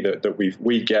methodology, that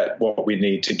we get what we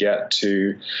need to get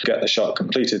the shot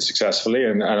completed successfully.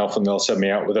 And often they'll send me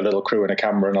out with a little crew and a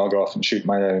camera, and I'll go off and shoot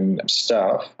my own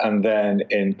stuff. And then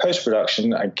in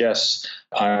post-production, I guess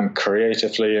I'm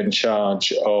creatively in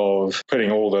charge of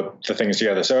putting all the things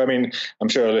together. So, I mean, I'm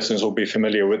sure our listeners will be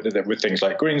familiar with things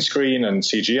like green screen and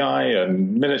CGI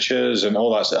and miniatures and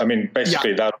all that. I mean,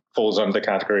 basically that falls under the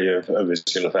category of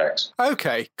visual effects.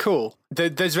 Okay, cool.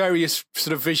 There's various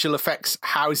sort of visual effects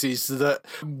houses that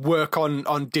work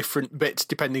on different bits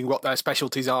depending what their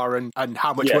specialties are and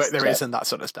how much work there is and that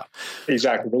sort of stuff.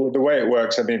 Exactly. The way it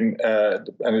works, I mean,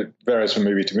 and it varies from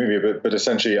movie to movie, but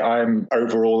essentially I'm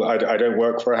overall, I don't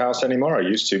work for a house anymore. I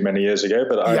used to many years ago,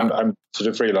 but I'm sort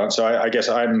of freelance. So I guess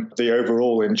I'm the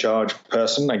overall in charge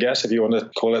person, I guess, if you want to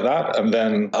call it that. And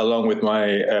then along with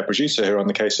my producer here on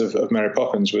the case of Mary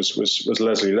Poppins was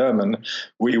Leslie Lerman,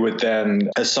 we would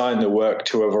then assign the work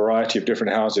to a variety of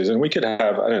different houses. And we could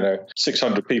have,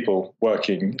 600 people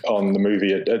working on the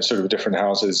movie at sort of different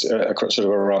houses across sort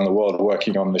of around the world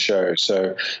working on the show.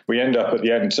 So we end up at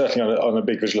the end, certainly on a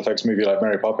big visual effects movie like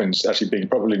Mary Poppins, actually being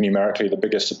probably numerically the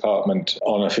biggest department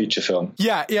on a feature film.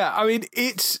 Yeah. I mean,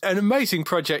 it's an amazing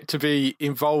project to be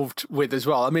involved with as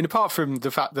well. I mean, apart from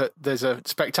the fact that there's a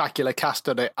spectacular cast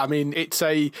on it, I mean, it's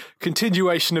a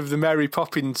continuation of the Mary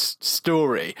Poppins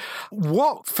story.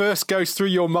 What first goes through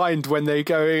your mind when they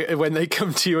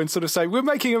come to you and sort of say, we're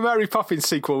making a Mary Poppins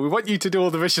sequel, we want you to do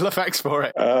all the visual effects for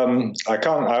it?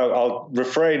 I'll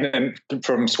refrain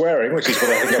from swearing, which is what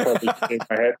I think I probably did in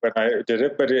my head when I did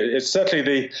it, but it's certainly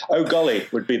the oh golly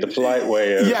would be the polite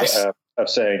way of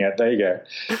saying it. There you go.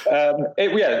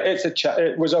 It's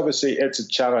a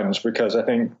challenge because I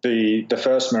think the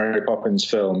first Mary Poppins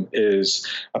film is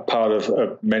a part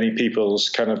of many people's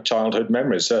kind of childhood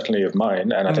memories, certainly of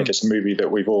mine, and I think it's a movie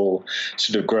that we've all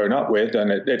sort of grown up with,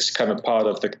 and it's kind of part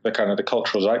of the kind of the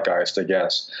cultural zeitgeist, I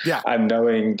guess. Yeah. And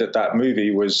knowing that movie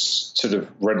was sort of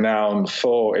renowned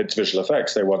for its visual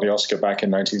effects, they won the Oscar back in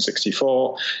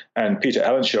 1964, and Peter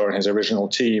Ellenshaw and his original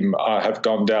team have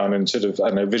gone down in sort of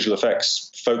visual effects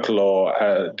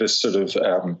folklore, this sort of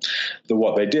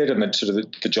what they did, and then sort of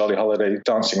the Jolly Holiday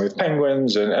dancing with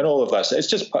penguins and all of that. So it's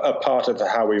just a part of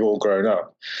how we've all grown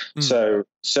up. So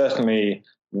certainly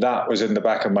that was in the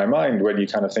back of my mind when you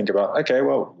kind of think about, okay,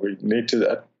 well, we need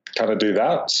to kind of do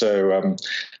that. So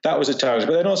that was a challenge.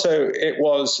 But then also it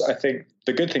was, I think,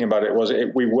 the good thing about it was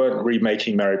we weren't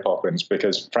remaking Mary Poppins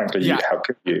because, frankly, how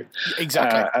could you?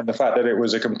 Exactly. And the fact that it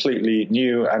was a completely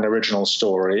new and original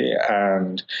story,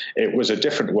 and it was a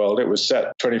different world. It was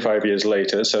set 25 years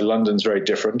later, so London's very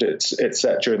different. It's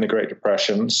set during the Great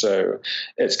Depression, so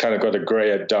it's kind of got a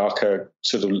grayer, darker,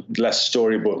 sort of less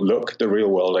storybook look. The real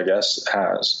world, I guess,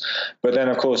 has. But then,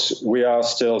 of course, we are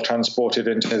still transported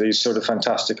into these sort of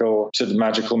fantastical, sort of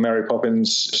magical Mary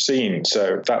Poppins scene.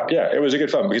 So it was a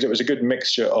good fun because it was a good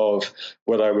mixture of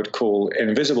what I would call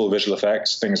invisible visual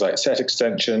effects, things like set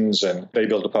extensions, and they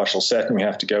build a partial set and we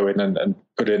have to go in and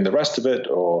put in the rest of it,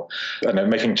 or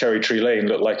making Cherry Tree Lane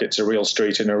look like it's a real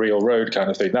street in a real road kind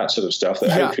of thing, that sort of stuff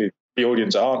that hopefully the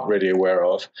audience aren't really aware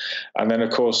of. And then,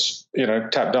 of course,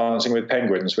 tap dancing with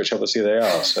penguins, which obviously they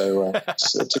are. So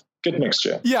it's a good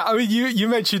mixture. Yeah, I mean, you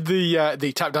mentioned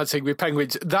the tap dancing with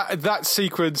penguins. That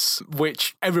sequence,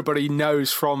 which everybody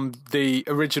knows from the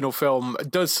original film,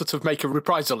 does sort of make a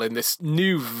reprisal in this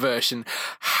new version.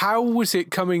 How was it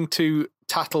coming to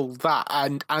tattle that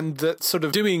and that sort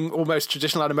of doing almost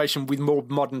traditional animation with more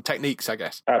modern techniques, I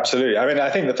guess? Absolutely. I mean, I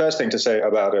think the first thing to say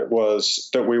about it was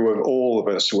that all of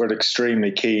us were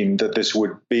extremely keen that this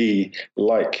would be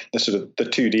like the sort of the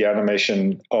 2D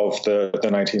animation of the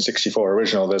 1964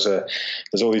 original. There's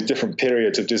all these different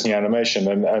periods of Disney animation,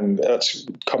 and that's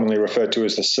commonly referred to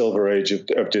as the Silver Age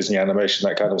of Disney animation,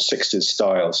 that kind of 60s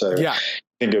style. So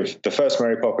think of the first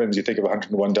Mary Poppins, you think of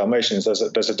 101 Dalmatians,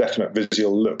 there's a definite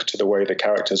visual look to the way the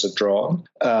characters are drawn.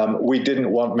 We didn't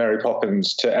want Mary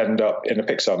Poppins to end up in a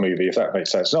Pixar movie, if that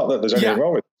makes sense. Not that there's anything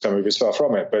wrong with Pixar movies, far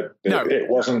from it, but it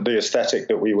wasn't the aesthetic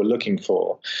that we were looking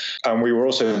for. And we were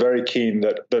also very keen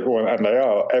that and they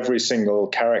are, every single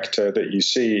character that you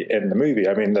see in the movie,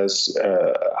 I mean, there's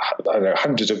I don't know,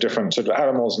 hundreds of different sort of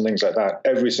animals and things like that.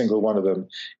 Every single one of them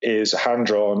is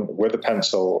hand-drawn with a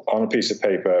pencil on a piece of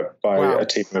paper by a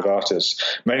team of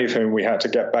artists, many of whom we had to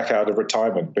get back out of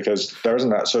retirement because there isn't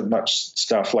that so much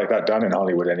stuff like that done in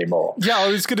Hollywood anymore. Yeah, I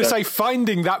was going to say,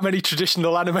 finding that many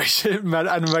traditional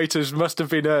animators must have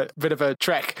been a bit of a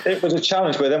trek. It was a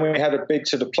challenge, but then we had a big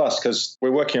sort of plus because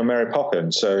we're working on Mary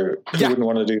Poppins, so who wouldn't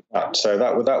want to do that? So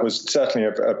that was certainly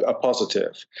a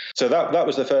positive. So that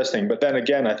was the first thing. But then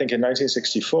again, I think in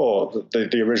 1964,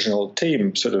 the original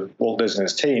team, sort of Walt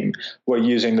Disney's team, were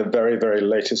using the very, very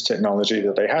latest technology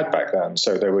that they had back then.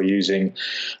 So they were using,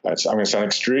 I'm going to sound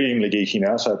extremely geeky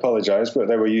now, so I apologize, but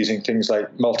they were using things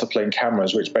like multiplane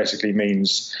cameras, which basically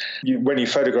means when you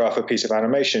photograph a piece of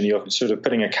animation, you're sort of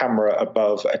putting a camera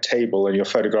above a table and you're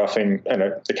photographing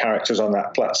the characters on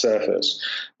that flat surface.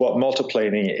 What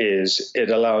multiplaning is, it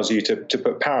allows you to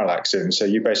put parallax in. So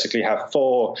you basically have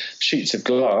 4 sheets of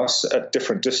glass at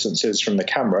different distances from the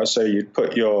camera. So you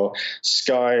put your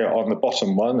sky on the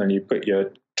bottom one and you put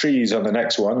your trees on the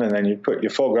next one, and then you put your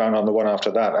foreground on the one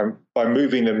after that. And by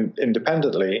moving them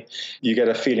independently, you get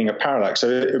a feeling of parallax. So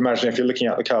imagine if you're looking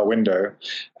out the car window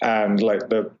and like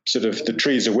the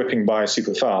trees are whipping by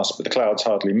super fast, but the clouds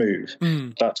hardly move.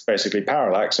 That's basically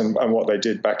parallax. And what they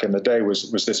did back in the day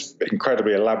was this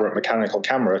incredibly elaborate mechanical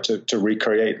camera to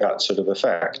recreate that sort of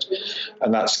effect.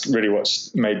 And that's really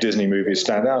what's made Disney movies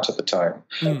stand out at the time.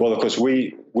 Well, of course,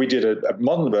 we did a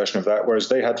modern version of that, whereas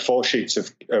they had 4 sheets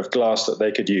of glass that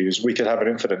they could use. We could have an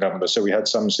infinite number. So we had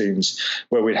some scenes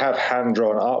where we'd have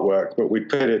hand-drawn artwork, but we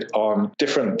put it on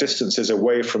different distances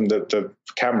away from the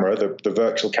camera, the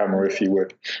virtual camera, if you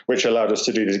would, which allowed us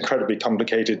to do these incredibly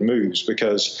complicated moves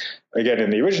because, again, in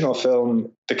the original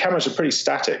film, the cameras are pretty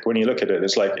static. When you look at it,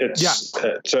 it's like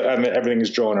and everything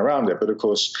is drawn around it. But of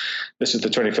course, this is the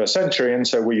 21st century, and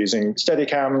so we're using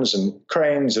Steadicams and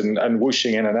cranes and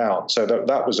whooshing in and out. So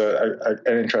that was an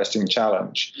interesting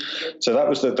challenge. So that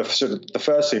was the sort of the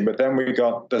first scene. But then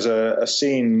there's a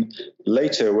scene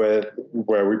later where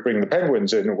we bring the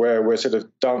penguins in, where we're sort of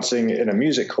dancing in a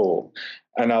music hall.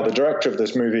 And now the director of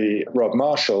this movie, Rob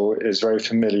Marshall, is very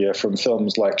familiar from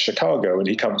films like Chicago, and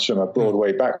he comes from a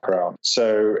Broadway background.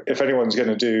 So if anyone's going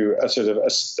to do a sort of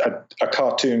a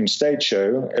cartoon stage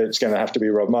show, it's going to have to be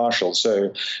Rob Marshall.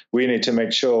 So we need to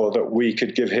make sure that we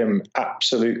could give him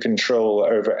absolute control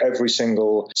over every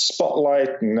single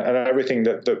spotlight and everything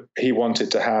that he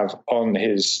wanted to have on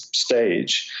his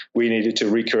stage. We needed to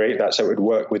recreate that so it would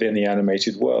work within the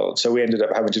animated world. So we ended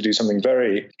up having to do something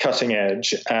very cutting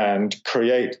edge and create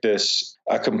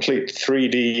a complete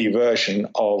 3D version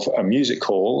of a music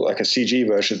hall, like a CG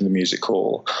version of the music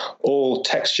hall, all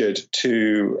textured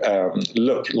to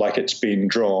look like it's been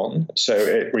drawn. So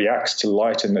it reacts to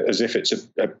light as if it's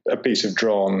a piece of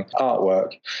drawn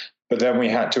artwork. But then we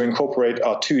had to incorporate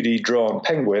our 2D drawn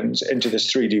penguins into this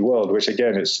 3D world, which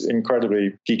again is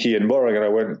incredibly geeky and boring, and I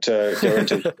won't go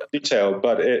into detail,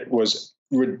 but it was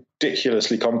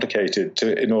ridiculously complicated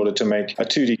in order to make a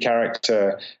 2D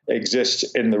character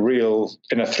exist in a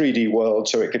 3D world,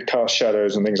 so it could cast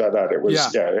shadows and things like that. It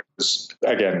was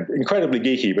again incredibly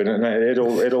geeky, but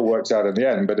it all worked out in the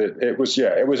end. But it was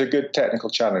a good technical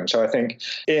challenge. So I think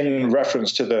in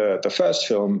reference to the first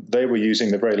film, they were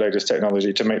using the very latest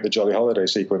technology to make the Jolly Holiday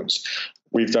sequence.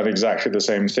 We've done exactly the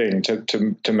same thing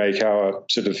to make our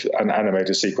sort of an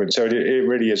animated sequence. So it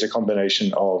really is a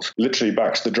combination of literally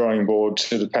back to the drawing board,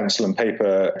 sort of pencil and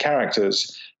paper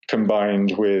characters,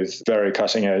 combined with very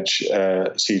cutting-edge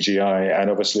CGI, and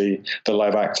obviously the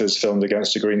live actors filmed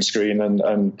against a green screen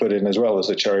and put in as well as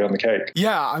the cherry on the cake.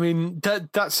 Yeah, I mean,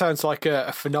 that sounds like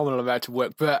a phenomenal amount of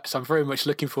work, but I'm very much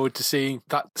looking forward to seeing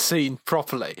that scene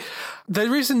properly.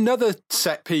 There is another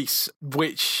set piece,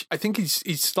 which I think is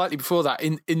slightly before that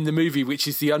in the movie, which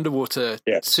is the underwater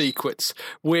sequence,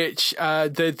 which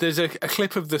there's a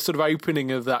clip of the sort of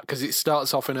opening of that, because it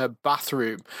starts off in a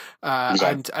bathroom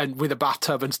and with a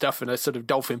bathtub and stuff, and a sort of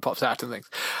dolphin pops out and things.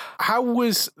 How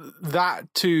was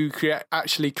that to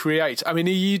create? I mean,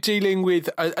 are you dealing with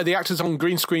are the actors on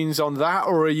green screens on that,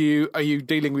 or are you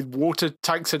dealing with water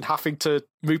tanks and having to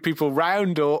move people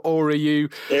round, or are you?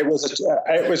 It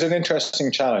was an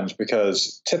interesting challenge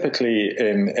because typically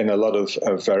in a lot of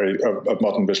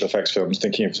modern visual effects films,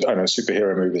 thinking of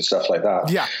superhero movies, stuff like that,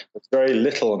 there's very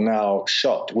little now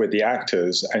shot with the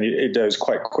actors, and it goes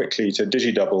quite quickly to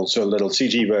digidoubles or little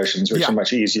CG versions, which are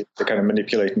much easier to kind of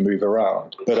manipulate and move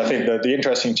around. But I think that the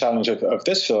interesting challenge of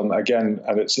this film, again,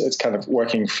 and it's kind of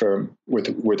working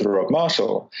with Rob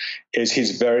Marshall, is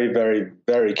he's very, very,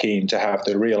 very keen to have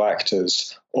the real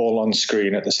actors all on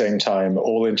screen at the same time,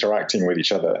 all interacting with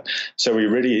each other. So we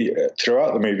really,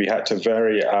 throughout the movie, had to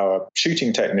vary our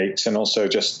shooting techniques and also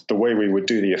just the way we would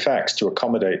do the effects to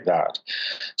accommodate that.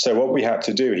 So what we had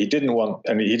to do, he didn't want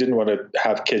to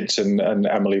have kids and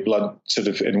Emily Blunt sort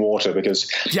of in water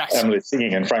because Emily's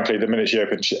singing, and frankly, the minute she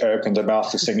opened her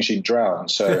mouth to sing, she'd drown.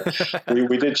 So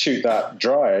we did shoot that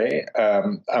dry,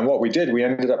 and what we did, we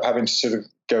ended up having to sort of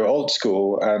go old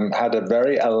school and had a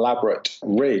very elaborate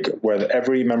rig where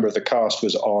every member of the cast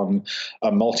was on a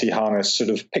multi-harness sort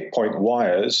of pick point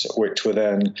wires, which were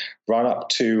then run up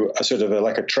to a sort of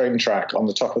like a train track on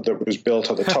the top of that was built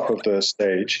at the top of the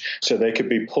stage, so they could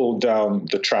be pulled down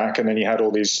the track. And then you had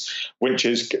all these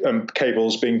winches and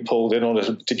cables being pulled in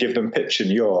order to give them pitch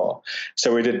and yaw.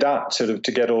 So we did that sort of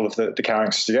to get all of the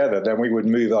characters together. Then we would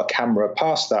move our camera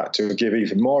past that to give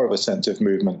even more of a sense of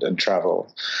movement and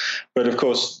travel. But of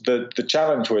course, the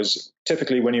challenge was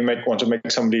typically when you want to make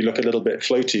somebody look a little bit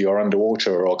floaty or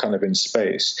underwater or kind of in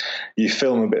space, you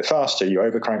film a bit faster, you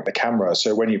overcrank the camera.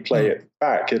 So when you play it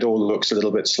back, it all looks a little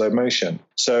bit slow motion.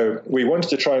 So we wanted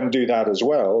to try and do that as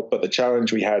well. But the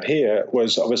challenge we had here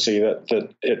was obviously that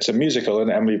it's a musical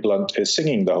and Emily Blunt is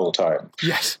singing the whole time.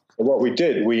 Yes. What we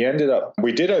did, we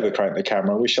did overcrank the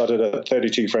camera. We shot it at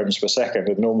 32 frames per second,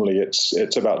 and normally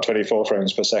it's about 24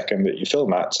 frames per second that you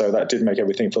film at. So that did make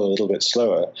everything feel a little bit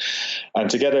slower. And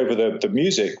to get over the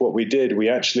music, what we did,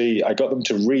 I got them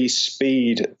to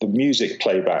re-speed the music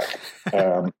playback.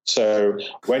 So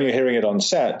when you're hearing it on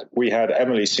set, we had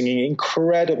Emily singing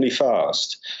incredibly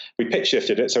fast. We pitch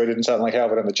shifted it so it didn't sound like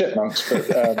Alvin and the Chipmunks.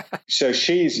 But so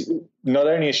she's not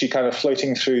only is she kind of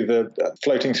floating through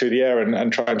the air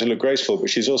and trying to look graceful, but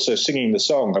she's also singing the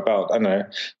song about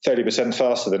 30%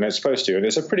 faster than it's supposed to, and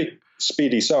it's a pretty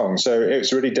speedy song. So it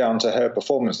was really down to her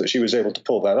performance that she was able to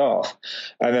pull that off.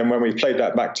 And then when we played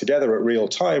that back together at real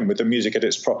time with the music at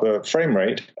its proper frame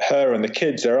rate, her and the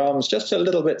kids, their arms just a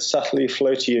little bit subtly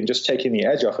floaty and just taking the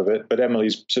edge off of it, but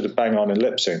Emily's sort of bang on in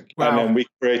lip sync. Wow. And then we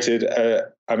created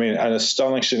an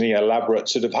astonishingly elaborate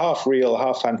sort of half real,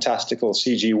 half fantastical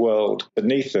CG world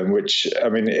beneath them, which,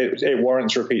 it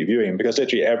warrants repeat viewing because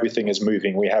literally everything is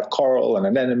moving. We have coral and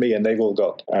an enemy, and they've all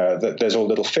got, there's all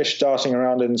little fish darting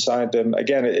around inside them.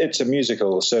 Again, it's a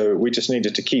musical, so we just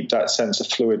needed to keep that sense of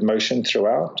fluid motion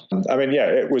throughout.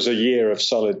 It was a year of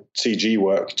solid CG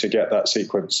work to get that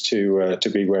sequence to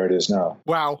be where it is now.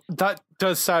 Wow, that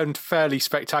does sound fairly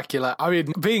spectacular.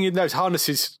 Being in those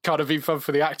harnesses can't have been fun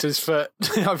for the actors.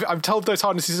 I'm told those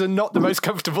harnesses are not the most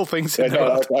comfortable things in the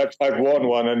world. I've worn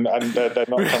one, and they're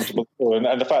not comfortable at all.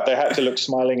 And the fact they had to look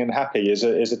smiling and happy is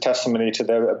a testimony to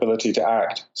their ability to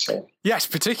act. So. Yes,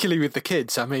 particularly with the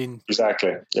kids.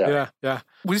 Exactly. Yeah.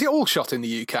 Was it all shot in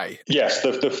the UK? Yes,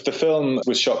 the film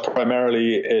was shot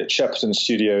primarily at Shepperton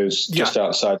Studios just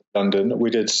outside London. We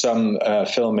did some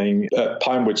filming at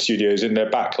Pinewood Studios in their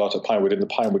back lot at Pinewood in the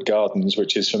Pinewood Gardens,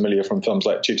 which is familiar from films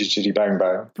like Chitty Chitty Bang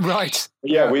Bang. Right.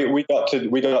 Yeah, we got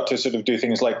to sort of do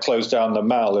things like close down the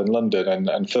Mall in London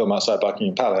and film outside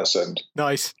Buckingham Palace and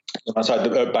nice. Outside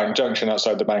the Bank Junction,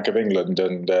 outside the Bank of England,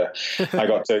 and I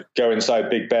got to go inside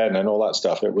Big Ben and all that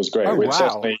stuff. It was great. Oh,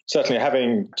 wow. Certainly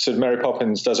having sort of Mary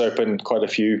Poppins does open quite a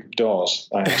few doors,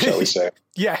 shall we say.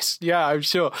 Yes, yeah, I'm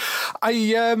sure.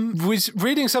 I was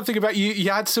reading something about you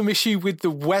had some issue with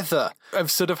the weather, of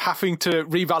sort of having to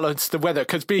rebalance the weather,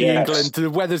 because being England, the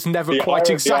weather's never quite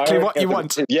exactly what you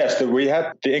want. Yes,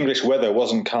 the English weather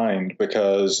wasn't kind,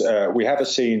 because we have a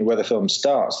scene where the film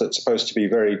starts that's supposed to be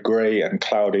very grey and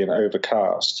cloudy and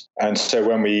overcast. And so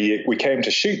when we came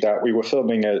to shoot that, we were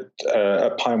filming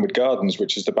at Pinewood Gardens,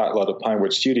 which is the backlot of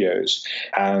Pinewood Studios,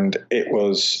 and it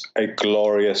was a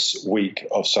glorious week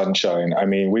of sunshine.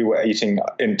 We were eating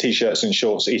in T-shirts and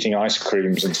shorts, eating ice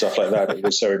creams and stuff like that. It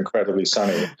was so incredibly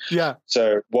sunny. Yeah.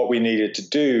 So what we needed to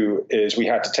do is we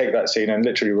had to take that scene and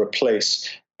literally replace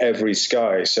every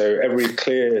sky. So every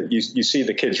clear, you see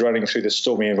the kids running through the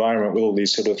stormy environment with all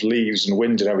these sort of leaves and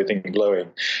wind and everything blowing.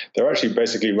 They're actually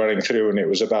basically running through, and it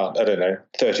was about,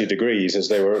 30 degrees as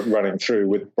they were running through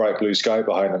with bright blue sky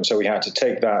behind them. So we had to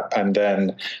take that and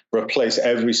then replace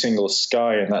every single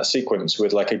sky in that sequence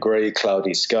with like a grey,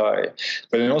 cloudy sky.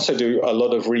 But then also do a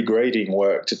lot of regrading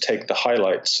work to take the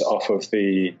highlights off of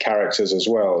the characters as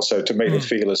well. So to make them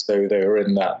feel as though they were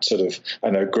in that sort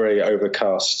of grey,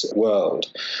 overcast world.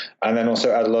 And then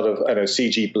also add a lot of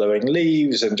CG blowing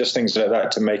leaves and just things like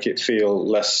that to make it feel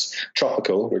less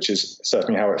tropical, which is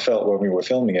certainly how it felt when we were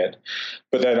filming it.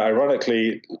 But then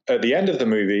ironically, at the end of the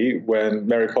movie, when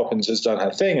Mary Poppins has done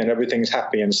her thing and everything's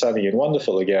happy and sunny and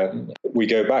wonderful again, we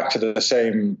go back to the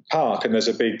same park and there's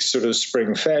a big sort of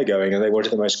spring fair going, and they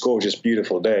wanted the most gorgeous,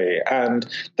 beautiful day. And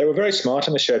they were very smart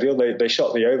in the schedule. They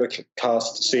shot the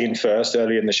overcast scene first,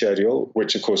 early in the schedule,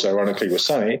 which of course ironically was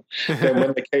sunny. Then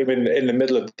when they came in the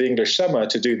middle of the English summer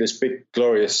to do this big,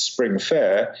 glorious spring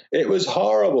fair, it was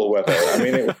horrible weather. I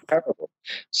mean, it was terrible.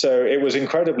 So it was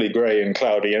incredibly grey and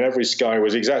cloudy, and every sky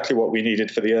was exactly what we needed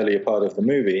for the earlier part of the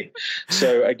movie.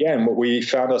 So again, we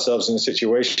found ourselves in a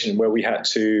situation where we had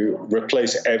to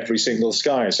replace every single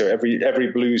sky. So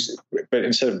every blue, but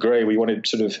instead of grey, we wanted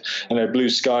sort of blue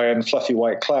sky and fluffy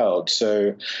white clouds.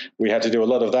 So we had to do a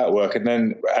lot of that work, and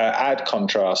then add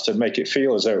contrast and make it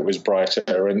feel as though it was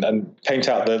brighter, and paint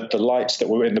out the lights that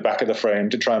were in the back of the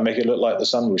frame to try and make it look like the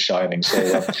sun was shining.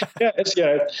 So it's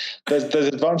there's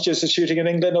advantages to shooting in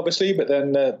England, obviously, but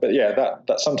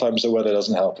that sometimes the weather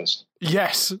doesn't help us.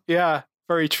 Yes, yeah,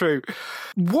 very true.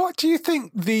 What do you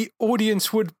think the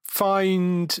audience would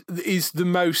find is the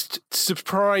most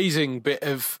surprising bit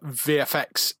of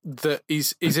VFX that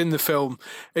is in the film?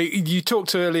 You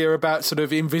talked earlier about sort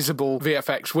of invisible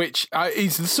VFX, which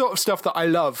is the sort of stuff that I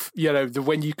love,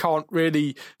 when you can't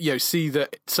really, see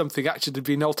that something actually had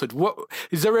been altered. What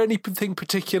is there anything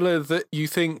particular that you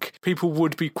think people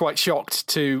would be quite shocked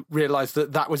to realise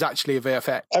that was actually a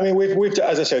VFX? I mean, we've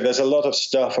as I say, there's a lot of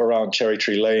stuff around Cherry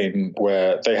Tree Lane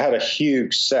where they had a huge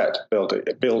set built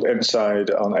inside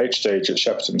on H-Stage at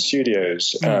Shepperton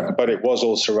Studios, but it was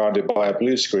all surrounded by a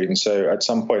blue screen. So at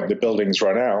some point the buildings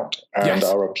run out and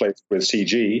are replaced with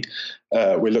CG.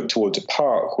 We look towards a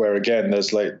park where again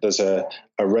there's a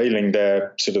railing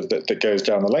there sort of that goes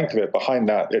down the length of it. Behind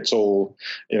that it's all,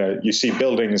 you see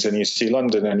buildings and you see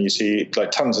London and you see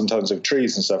like tons and tons of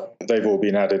trees and stuff. They've all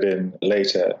been added in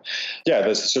later. Yeah,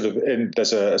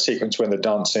 there's a sequence when they're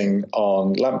dancing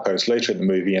on lampposts later in the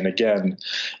movie, and again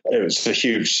it was a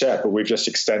huge set, but we've just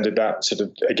extended that sort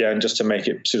of again just to make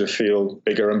it sort of feel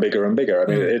bigger and bigger and bigger. I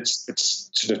mean, it's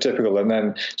sort of typical. And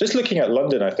then just looking at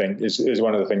London, I think is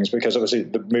one of the things, because obviously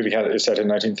the movie is set in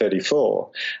 1934,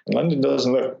 and London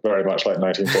doesn't look very much like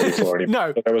 1934 anymore.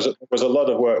 No. But there was a lot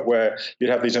of work where you'd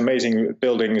have these amazing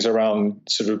buildings around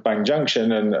sort of Bank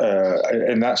Junction and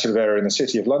in that sort of area in the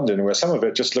city of London, where some of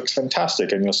it just looks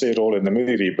fantastic, and you'll see it all in the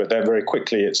movie, but then very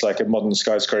quickly it's like a modern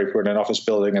skyscraper and an office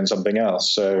building and something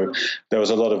else. So there was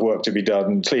a lot of work to be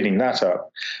done cleaning that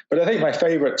up. But I think my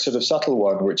favorite sort of subtle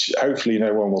one, which hopefully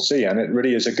no one will see, and it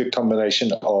really is a good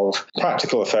combination of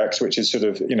practical effects, which is sort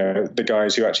of, the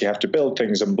guys who actually have to build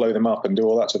things and blow them up and do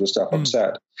all that sort of stuff on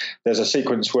set. There's a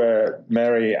sequence where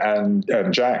Mary and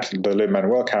Jack, the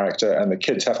Lin-Manuel character, and the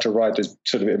kids have to ride this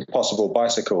sort of impossible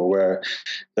bicycle where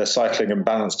they're cycling and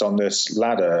balanced on this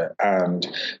ladder. And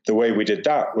the way we did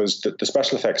that was that the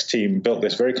special effects team built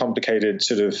this very complicated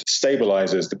sort of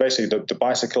stabilizers. Basically, the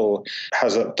bicycle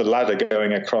has the ladder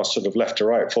going across sort of left to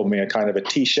right, forming a kind of a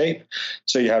T shape.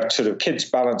 So you have sort of kids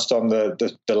balanced on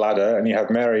the ladder, and you have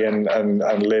Mary and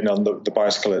Lynn on the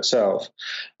bicycle itself.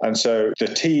 And so the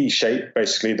T shape,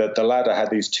 basically, that the ladder had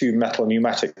these two metal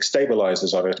pneumatic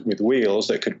stabilizers on it with wheels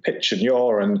that could pitch and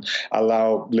yaw and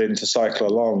allow Lynn to cycle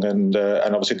along and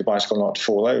obviously the bicycle not to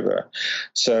fall over.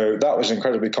 So that was an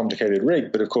incredibly complicated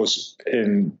rig. But of course,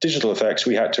 in digital effects,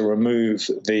 we had to remove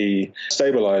the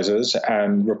stabilizers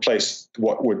and replace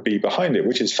what would be behind it,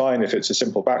 which is fine if it's a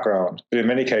simple background. But in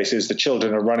many cases, the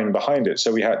children are running behind it.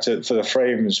 So we had to, for the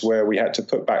frames where we had to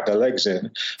put back their legs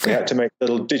in, we had to make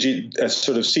little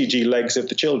sort of CG legs of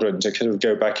the children to kind of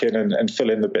go back in and fill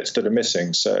in the bits that are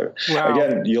missing. So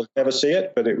again, you'll never see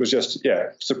it, but it was just,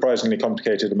 surprisingly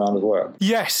complicated amount of work.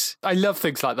 Yes, I love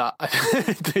things like that.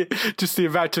 Just the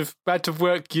amount of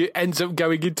work ends up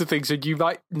going into things and you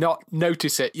might not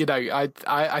notice it.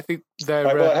 I think They're,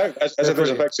 well, I hope, as a visual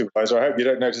brilliant. effects supervisor, I hope you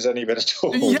don't notice any of it at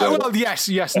all. Yeah, well,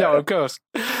 yes, no, of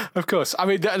course. I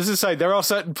mean, as I say, there are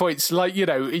certain points, like, you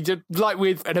know, like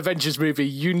with an Avengers movie,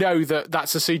 you know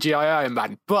that's a CGI Iron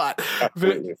Man, but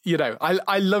you know,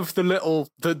 I love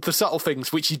the subtle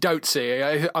things which you don't see.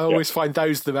 I always find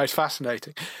those the most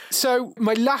fascinating. So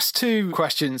my last two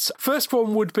questions. First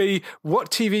one would be,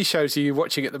 what TV shows are you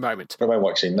watching at the moment? What am I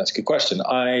watching? That's a good question.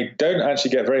 I don't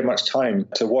actually get very much time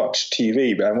to watch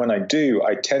TV, but when I do,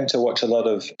 I tend to watch a lot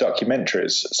of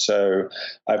documentaries. So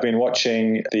I've been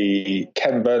watching the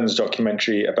Ken Burns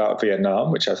documentary about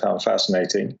Vietnam, which I found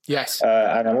fascinating. Yes.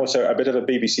 And I'm also a bit of a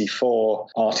BBC4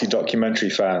 arty documentary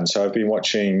fan, so I've been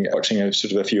watching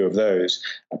sort of a few of those.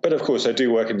 But of course, I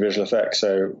do work in visual effects,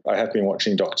 so I have been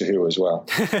watching Doctor Who as well.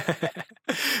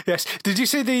 Yes. Did you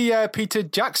see the Peter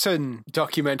Jackson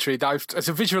documentary? As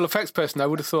a visual effects person, I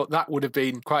would have thought that would have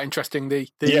been quite interesting.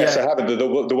 Yes, I haven't. The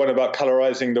one about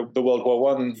colorizing the World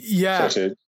War I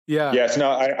footage. Yeah. Yes, no,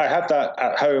 I have that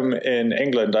at home in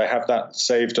England. I have that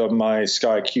saved on my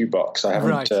Sky Q box. I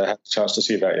haven't had a chance to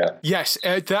see that yet. Yes,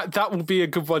 that will be a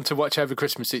good one to watch over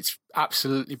Christmas. It's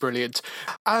absolutely brilliant.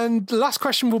 And the last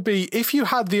question will be, if you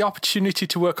had the opportunity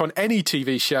to work on any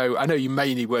TV show, I know you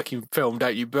mainly work in film,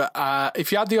 don't you? But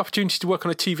if you had the opportunity to work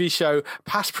on a TV show,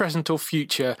 past, present or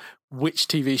future, which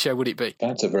TV show would it be?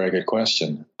 That's a very good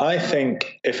question. I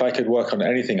think if I could work on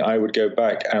anything, I would go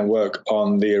back and work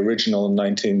on the original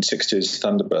 1960s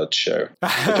Thunderbird show.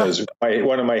 Because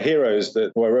one of my heroes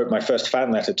who I wrote my first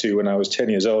fan letter to when I was 10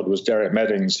 years old was Derek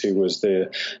Meddings, who was the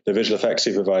visual effects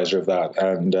supervisor of that.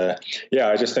 And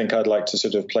I just think I'd like to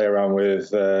sort of play around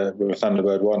with a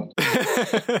Thunderbird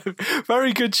 1.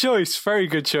 Very good choice. Very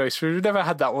good choice. We've never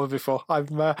had that one before. I'm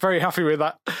very happy with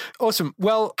that. Awesome.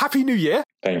 Well, Happy New Year.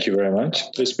 Thank you very much.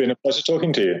 It's been a pleasure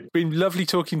talking to you. Been lovely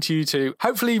talking to you too.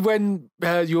 Hopefully when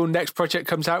your next project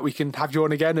comes out, we can have you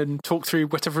on again and talk through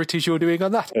whatever it is you're doing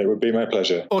on that. It would be my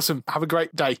pleasure. Awesome. Have a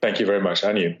great day. Thank you very much.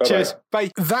 And you. Bye-bye. Cheers. Bye.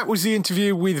 That was the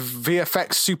interview with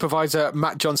VFX supervisor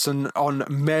Matt Johnson on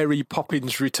Mary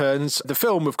Poppins Returns. The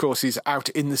film, of course, is out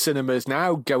in the cinemas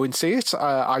now. Go and see it.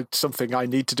 Something I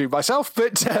need to do myself,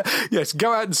 but yes,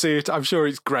 go out and see it. I'm sure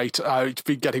it's great. It's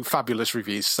been getting fabulous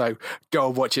reviews, so go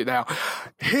and watch it now.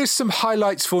 Here's some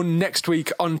highlights for next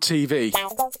week on TV.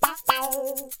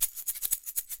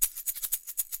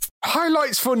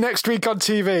 Highlights for next week on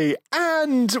TV.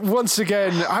 And once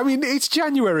again, I mean, it's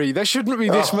January. There shouldn't be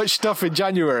this much stuff in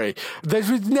January. There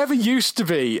never used to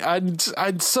be. And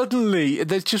suddenly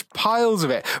there's just piles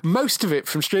of it. Most of it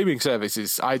from streaming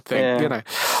services, I think, you know.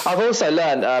 I've also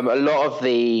learned a lot of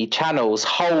the channels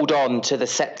hold on to the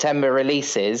September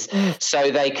releases so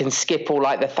they can skip all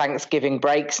like the Thanksgiving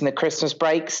breaks and the Christmas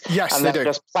breaks. Yes, and they they'll do.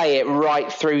 just play it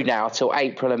right through now till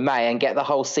April and May and get the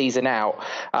whole season out.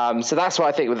 So that's what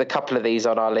I think with the couple of these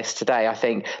on our list today. I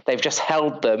think they've just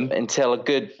held them until a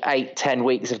good 8-10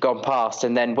 weeks have gone past,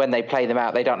 and then when they play them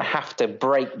out, they don't have to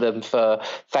break them for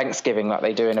Thanksgiving like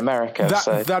they do in America.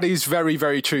 That is very,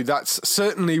 very true. That's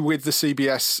certainly with the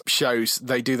CBS shows,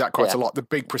 they do that quite a lot. The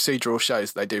big procedural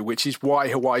shows they do, which is why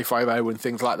Hawaii Five-0 and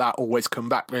things like that always come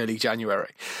back early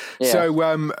January.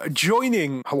 So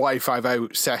joining Hawaii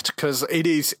Five-0 set, because it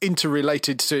is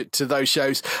interrelated to those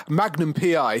shows, Magnum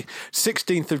PI,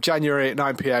 16th of January at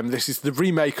 9 p.m. This is the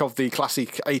remake of the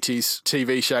classic 80s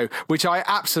TV show, which I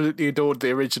absolutely adored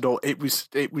the original. It was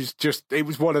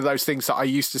one of those things that I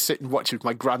used to sit and watch with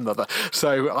my grandmother.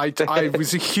 So I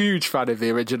was a huge fan of the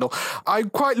original.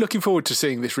 I'm quite looking forward to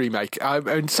seeing this remake.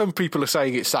 And some people are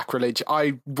saying it's sacrilege.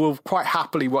 I will quite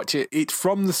happily watch it. It's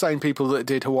from the same people that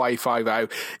did Hawaii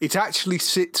Five-0. It actually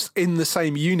sits in the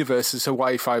same universe as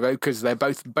Hawaii Five-0 because they're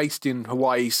both based in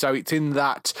Hawaii. So it's in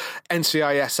that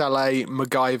NCIS LA,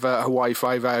 MacGyver, Hawaii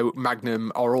Five-0,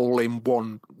 Magnum are all in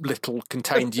one little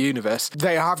contained universe.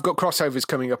 They have got crossovers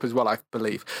coming up as well, I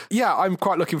believe. Yeah, I'm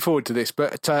quite looking forward to this.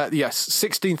 But yes,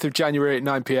 16th of January at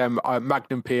 9 p.m,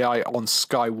 Magnum PI on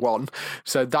Sky One.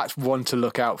 So that's one to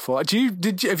look out for. Have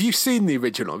you seen the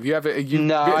original? Have you ever?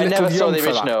 No, I never saw the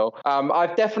original.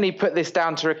 I've definitely put this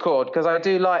down to record because I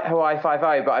do like Hawaii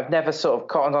Five-0, but I've never sort of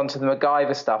cottoned onto the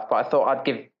MacGyver stuff. But I thought I'd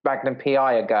give Magnum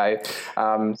PI a go.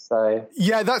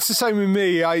 Yeah, that's the same with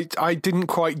me. I didn't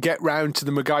quite get round to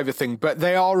the MacGyver thing, but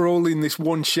they are all in this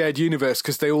one shared universe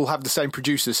because they all have the same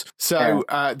producers. So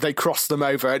they cross them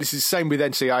over. This is the same with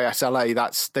NCIS LA.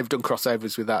 They've done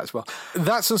crossovers with that as well.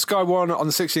 That's on Sky One on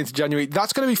the 16th of January.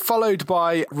 That's going to be followed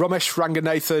by Ramesh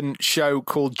Ranganathan show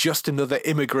called Just Another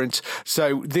Immigrant.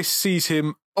 So this sees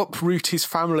him uproot his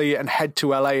family and head to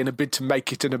LA in a bid to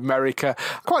make it in America.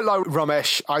 Quite like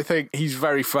Ramesh. I think he's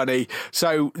very funny.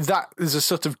 So that is a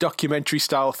sort of documentary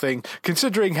style thing,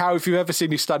 considering how, if you've ever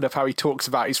seen his stand-up, how he talks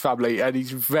about his family, and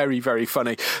he's very, very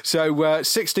funny. So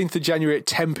 16th of January at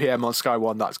 10 p.m. on Sky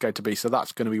One, that's going to be. So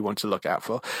that's going to be one to look out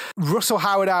for. Russell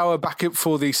Howard Hour back up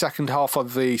for the second half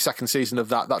of the second season of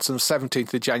that. That's on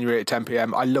 17th of January at 10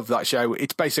 p.m. I love that show.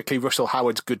 It's basically Russell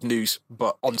Howard's Good News,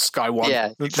 but on Sky One.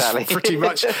 Yeah, exactly. Pretty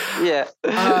much.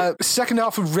 Yeah. Second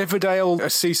half of Riverdale,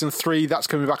 season 3, that's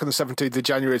coming back on the 17th of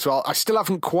January as well. I still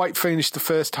haven't quite finished the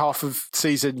first half of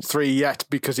season 3 yet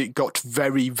because it got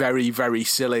very, very, very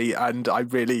silly and I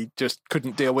really just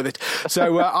couldn't deal with it.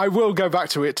 So I will go back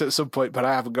to it at some point, but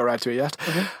I haven't got around to it yet.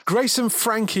 Mm-hmm. Grace and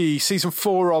Frankie, season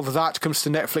 4 of that comes to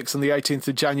Netflix on the 18th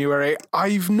of January.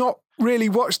 I've not really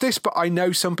watched this, but I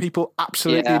know some people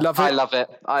absolutely love it. I love it.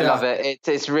 I love it.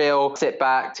 It's real sit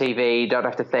back TV, don't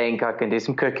have to think. I can do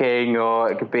some cooking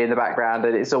or it could be in the background,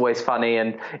 and it's always funny,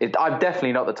 and I'm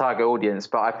definitely not the target audience,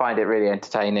 but I find it really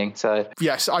entertaining. So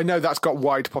yes, I know that's got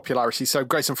wide popularity. So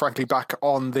Grace and Frankie back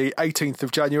on the 18th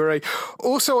of January.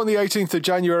 Also on the 18th of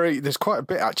January, there's quite a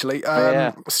bit actually.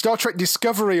 Star Trek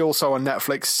Discovery also on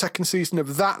Netflix. Second season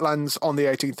of that lands on the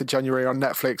 18th of January on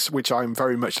Netflix, which I'm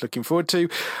very much looking forward to.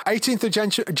 18th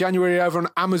of January over on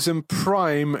Amazon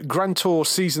Prime, Grand Tour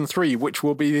Season 3, which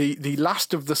will be the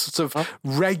last of the sort of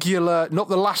regular, not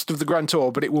the last of the Grand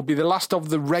Tour, but it will be the last of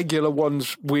the regular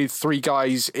ones with 3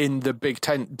 guys in the big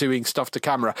tent doing stuff to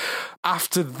camera.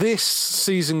 After this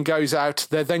season goes out,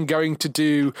 they're then going to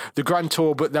do the Grand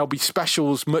Tour, but there'll be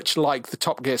specials much like the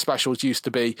Top Gear specials used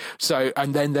to be. So,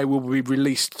 and then they will be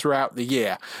released throughout the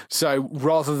year. So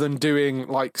rather than doing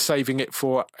like saving it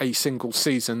for a single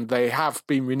season, they have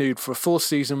been renewed for a full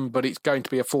season, but it's going to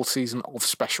be a full season of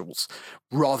specials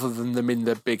rather than them in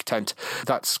the big tent.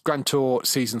 That's Grand Tour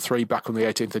Season 3 back on the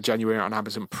 18th of January on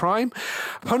Amazon Prime.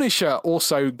 Punisher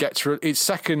also gets its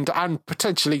second and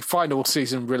potentially final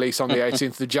season release on the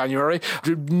 18th of January.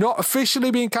 Not officially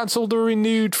being cancelled or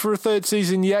renewed for a third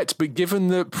season yet, but given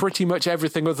that pretty much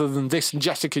everything other than this and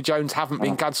Jessica Jones haven't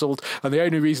been cancelled, and the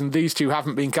only reason these two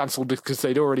haven't been cancelled is because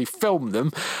they'd already filmed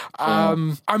them.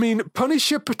 I mean,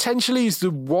 Punisher potentially is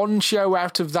the one show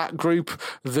out of that group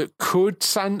that could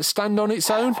stand on its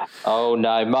own. Oh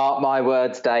no, mark my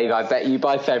words, Dave. I bet you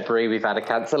by February we've had a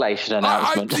cancellation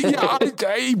announcement.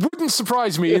 It wouldn't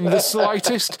surprise me in the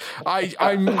slightest.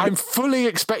 I'm fully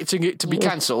expecting it to be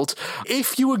cancelled.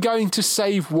 If you were going to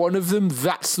save one of them,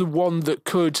 that's the one that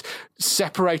could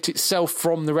separate itself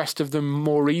from the rest of them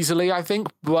more easily, I think,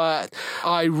 but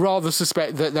I rather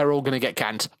suspect that they're all going to get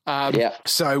canned.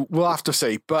 So we'll have to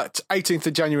see. But 18th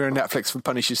of January on Netflix for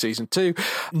Punisher Season 2.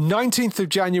 19th of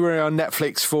January on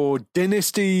Netflix for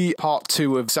Dynasty, Part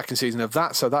 2 of second season of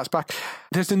that, so that's back.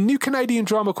 There's a new Canadian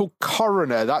drama called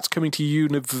Coroner. That's coming to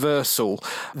Universal.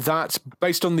 That's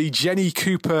based on the Jenny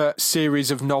Cooper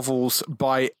series of novels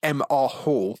by M.R.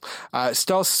 Hall.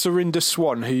 Stars Surinder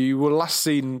Swan, who you were last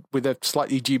seen with a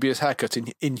slightly dubious haircut in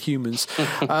Inhumans.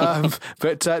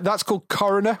 But that's called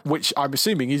Coroner, which I'm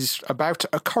assuming is about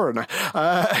a coroner.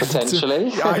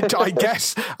 Potentially. I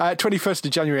guess. 21st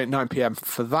of January at 9 p.m.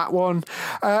 for that one.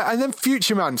 And then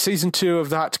Future Man, Season 2 of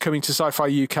that coming to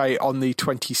Sci-Fi UK on the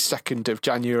 22nd of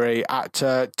January at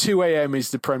 2 a.m. is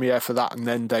the premiere for that, and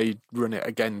then they run it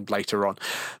again later on.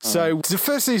 So the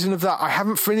first season of that, I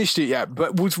haven't finished it yet,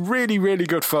 but was really, really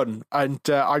good fun, and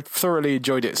I thoroughly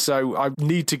enjoyed it, so I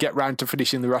need to get round to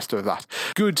finishing the rest of that.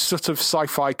 Good sort of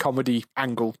sci-fi comedy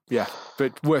angle,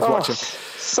 but worth watching.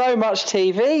 So much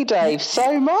TV, Dave,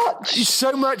 so much.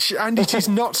 So much, and it is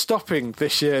not stopping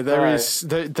this year. There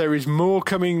is more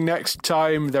coming next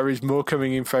time. There is more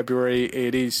coming in February.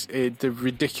 It is the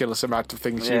ridiculous amount of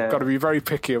things. You've got to be very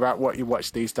picky about what you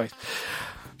watch these days.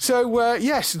 So,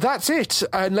 yes, that's it.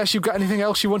 Unless you've got anything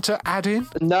else you want to add in?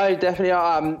 No, definitely.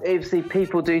 Obviously,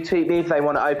 people do tweet me if they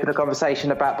want to open a conversation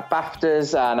about the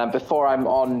BAFTAs. And before I'm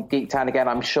on Geektown again,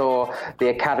 I'm sure the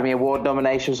Academy Award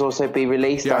nominations will also be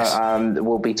released. Yes.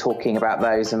 We'll be talking about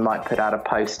those and might put out a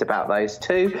post about those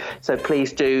too. So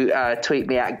please do tweet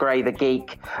me at Gray the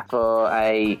Geek for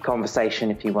a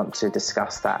conversation if you want to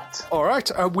discuss that. All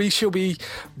right. We shall be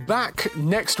back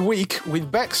next week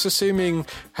with Bex, assuming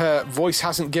her voice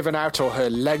hasn't hasn't given out or her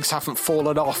legs haven't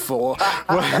fallen off or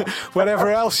whatever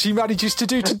else she manages to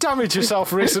do to damage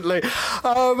herself recently.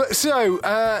 So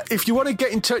if you want to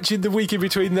get in touch in the week in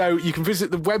between, though, you can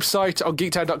visit the website on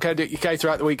geektown.co.uk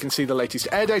throughout the week and see the latest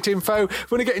air date info.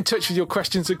 If you want to get in touch with your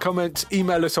questions and comments,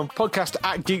 email us on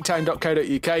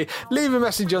podcast@geektown.co.uk. Leave a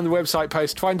message on the website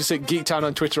post. Find us at Geektown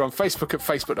on Twitter, on Facebook at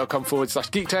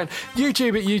facebook.com/geektown,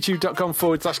 YouTube at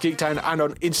youtube.com/geektown, and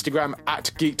on Instagram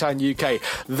at Geektown UK.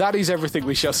 That is everything.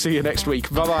 We shall see you next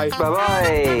week. Bye-bye.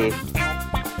 Bye-bye.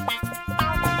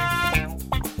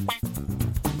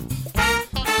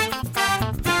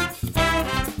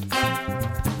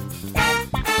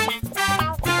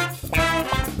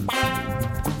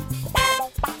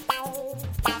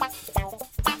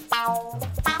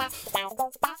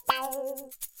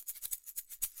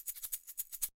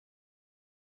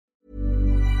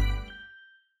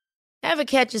 Ever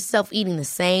catch yourself eating the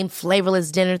same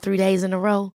flavorless dinner 3 days in a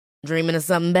row? Dreaming of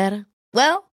something better?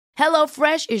 Well,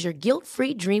 HelloFresh is your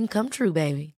guilt-free dream come true,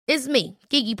 baby. It's me,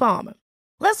 Keke Palmer.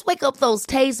 Let's wake up those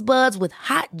taste buds with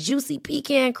hot, juicy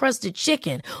pecan-crusted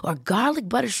chicken or garlic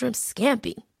butter shrimp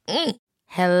scampi.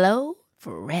 Hello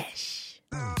Fresh.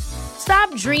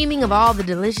 Stop dreaming of all the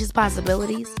delicious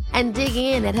possibilities and dig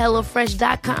in at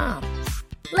HelloFresh.com.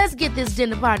 Let's get this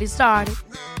dinner party started.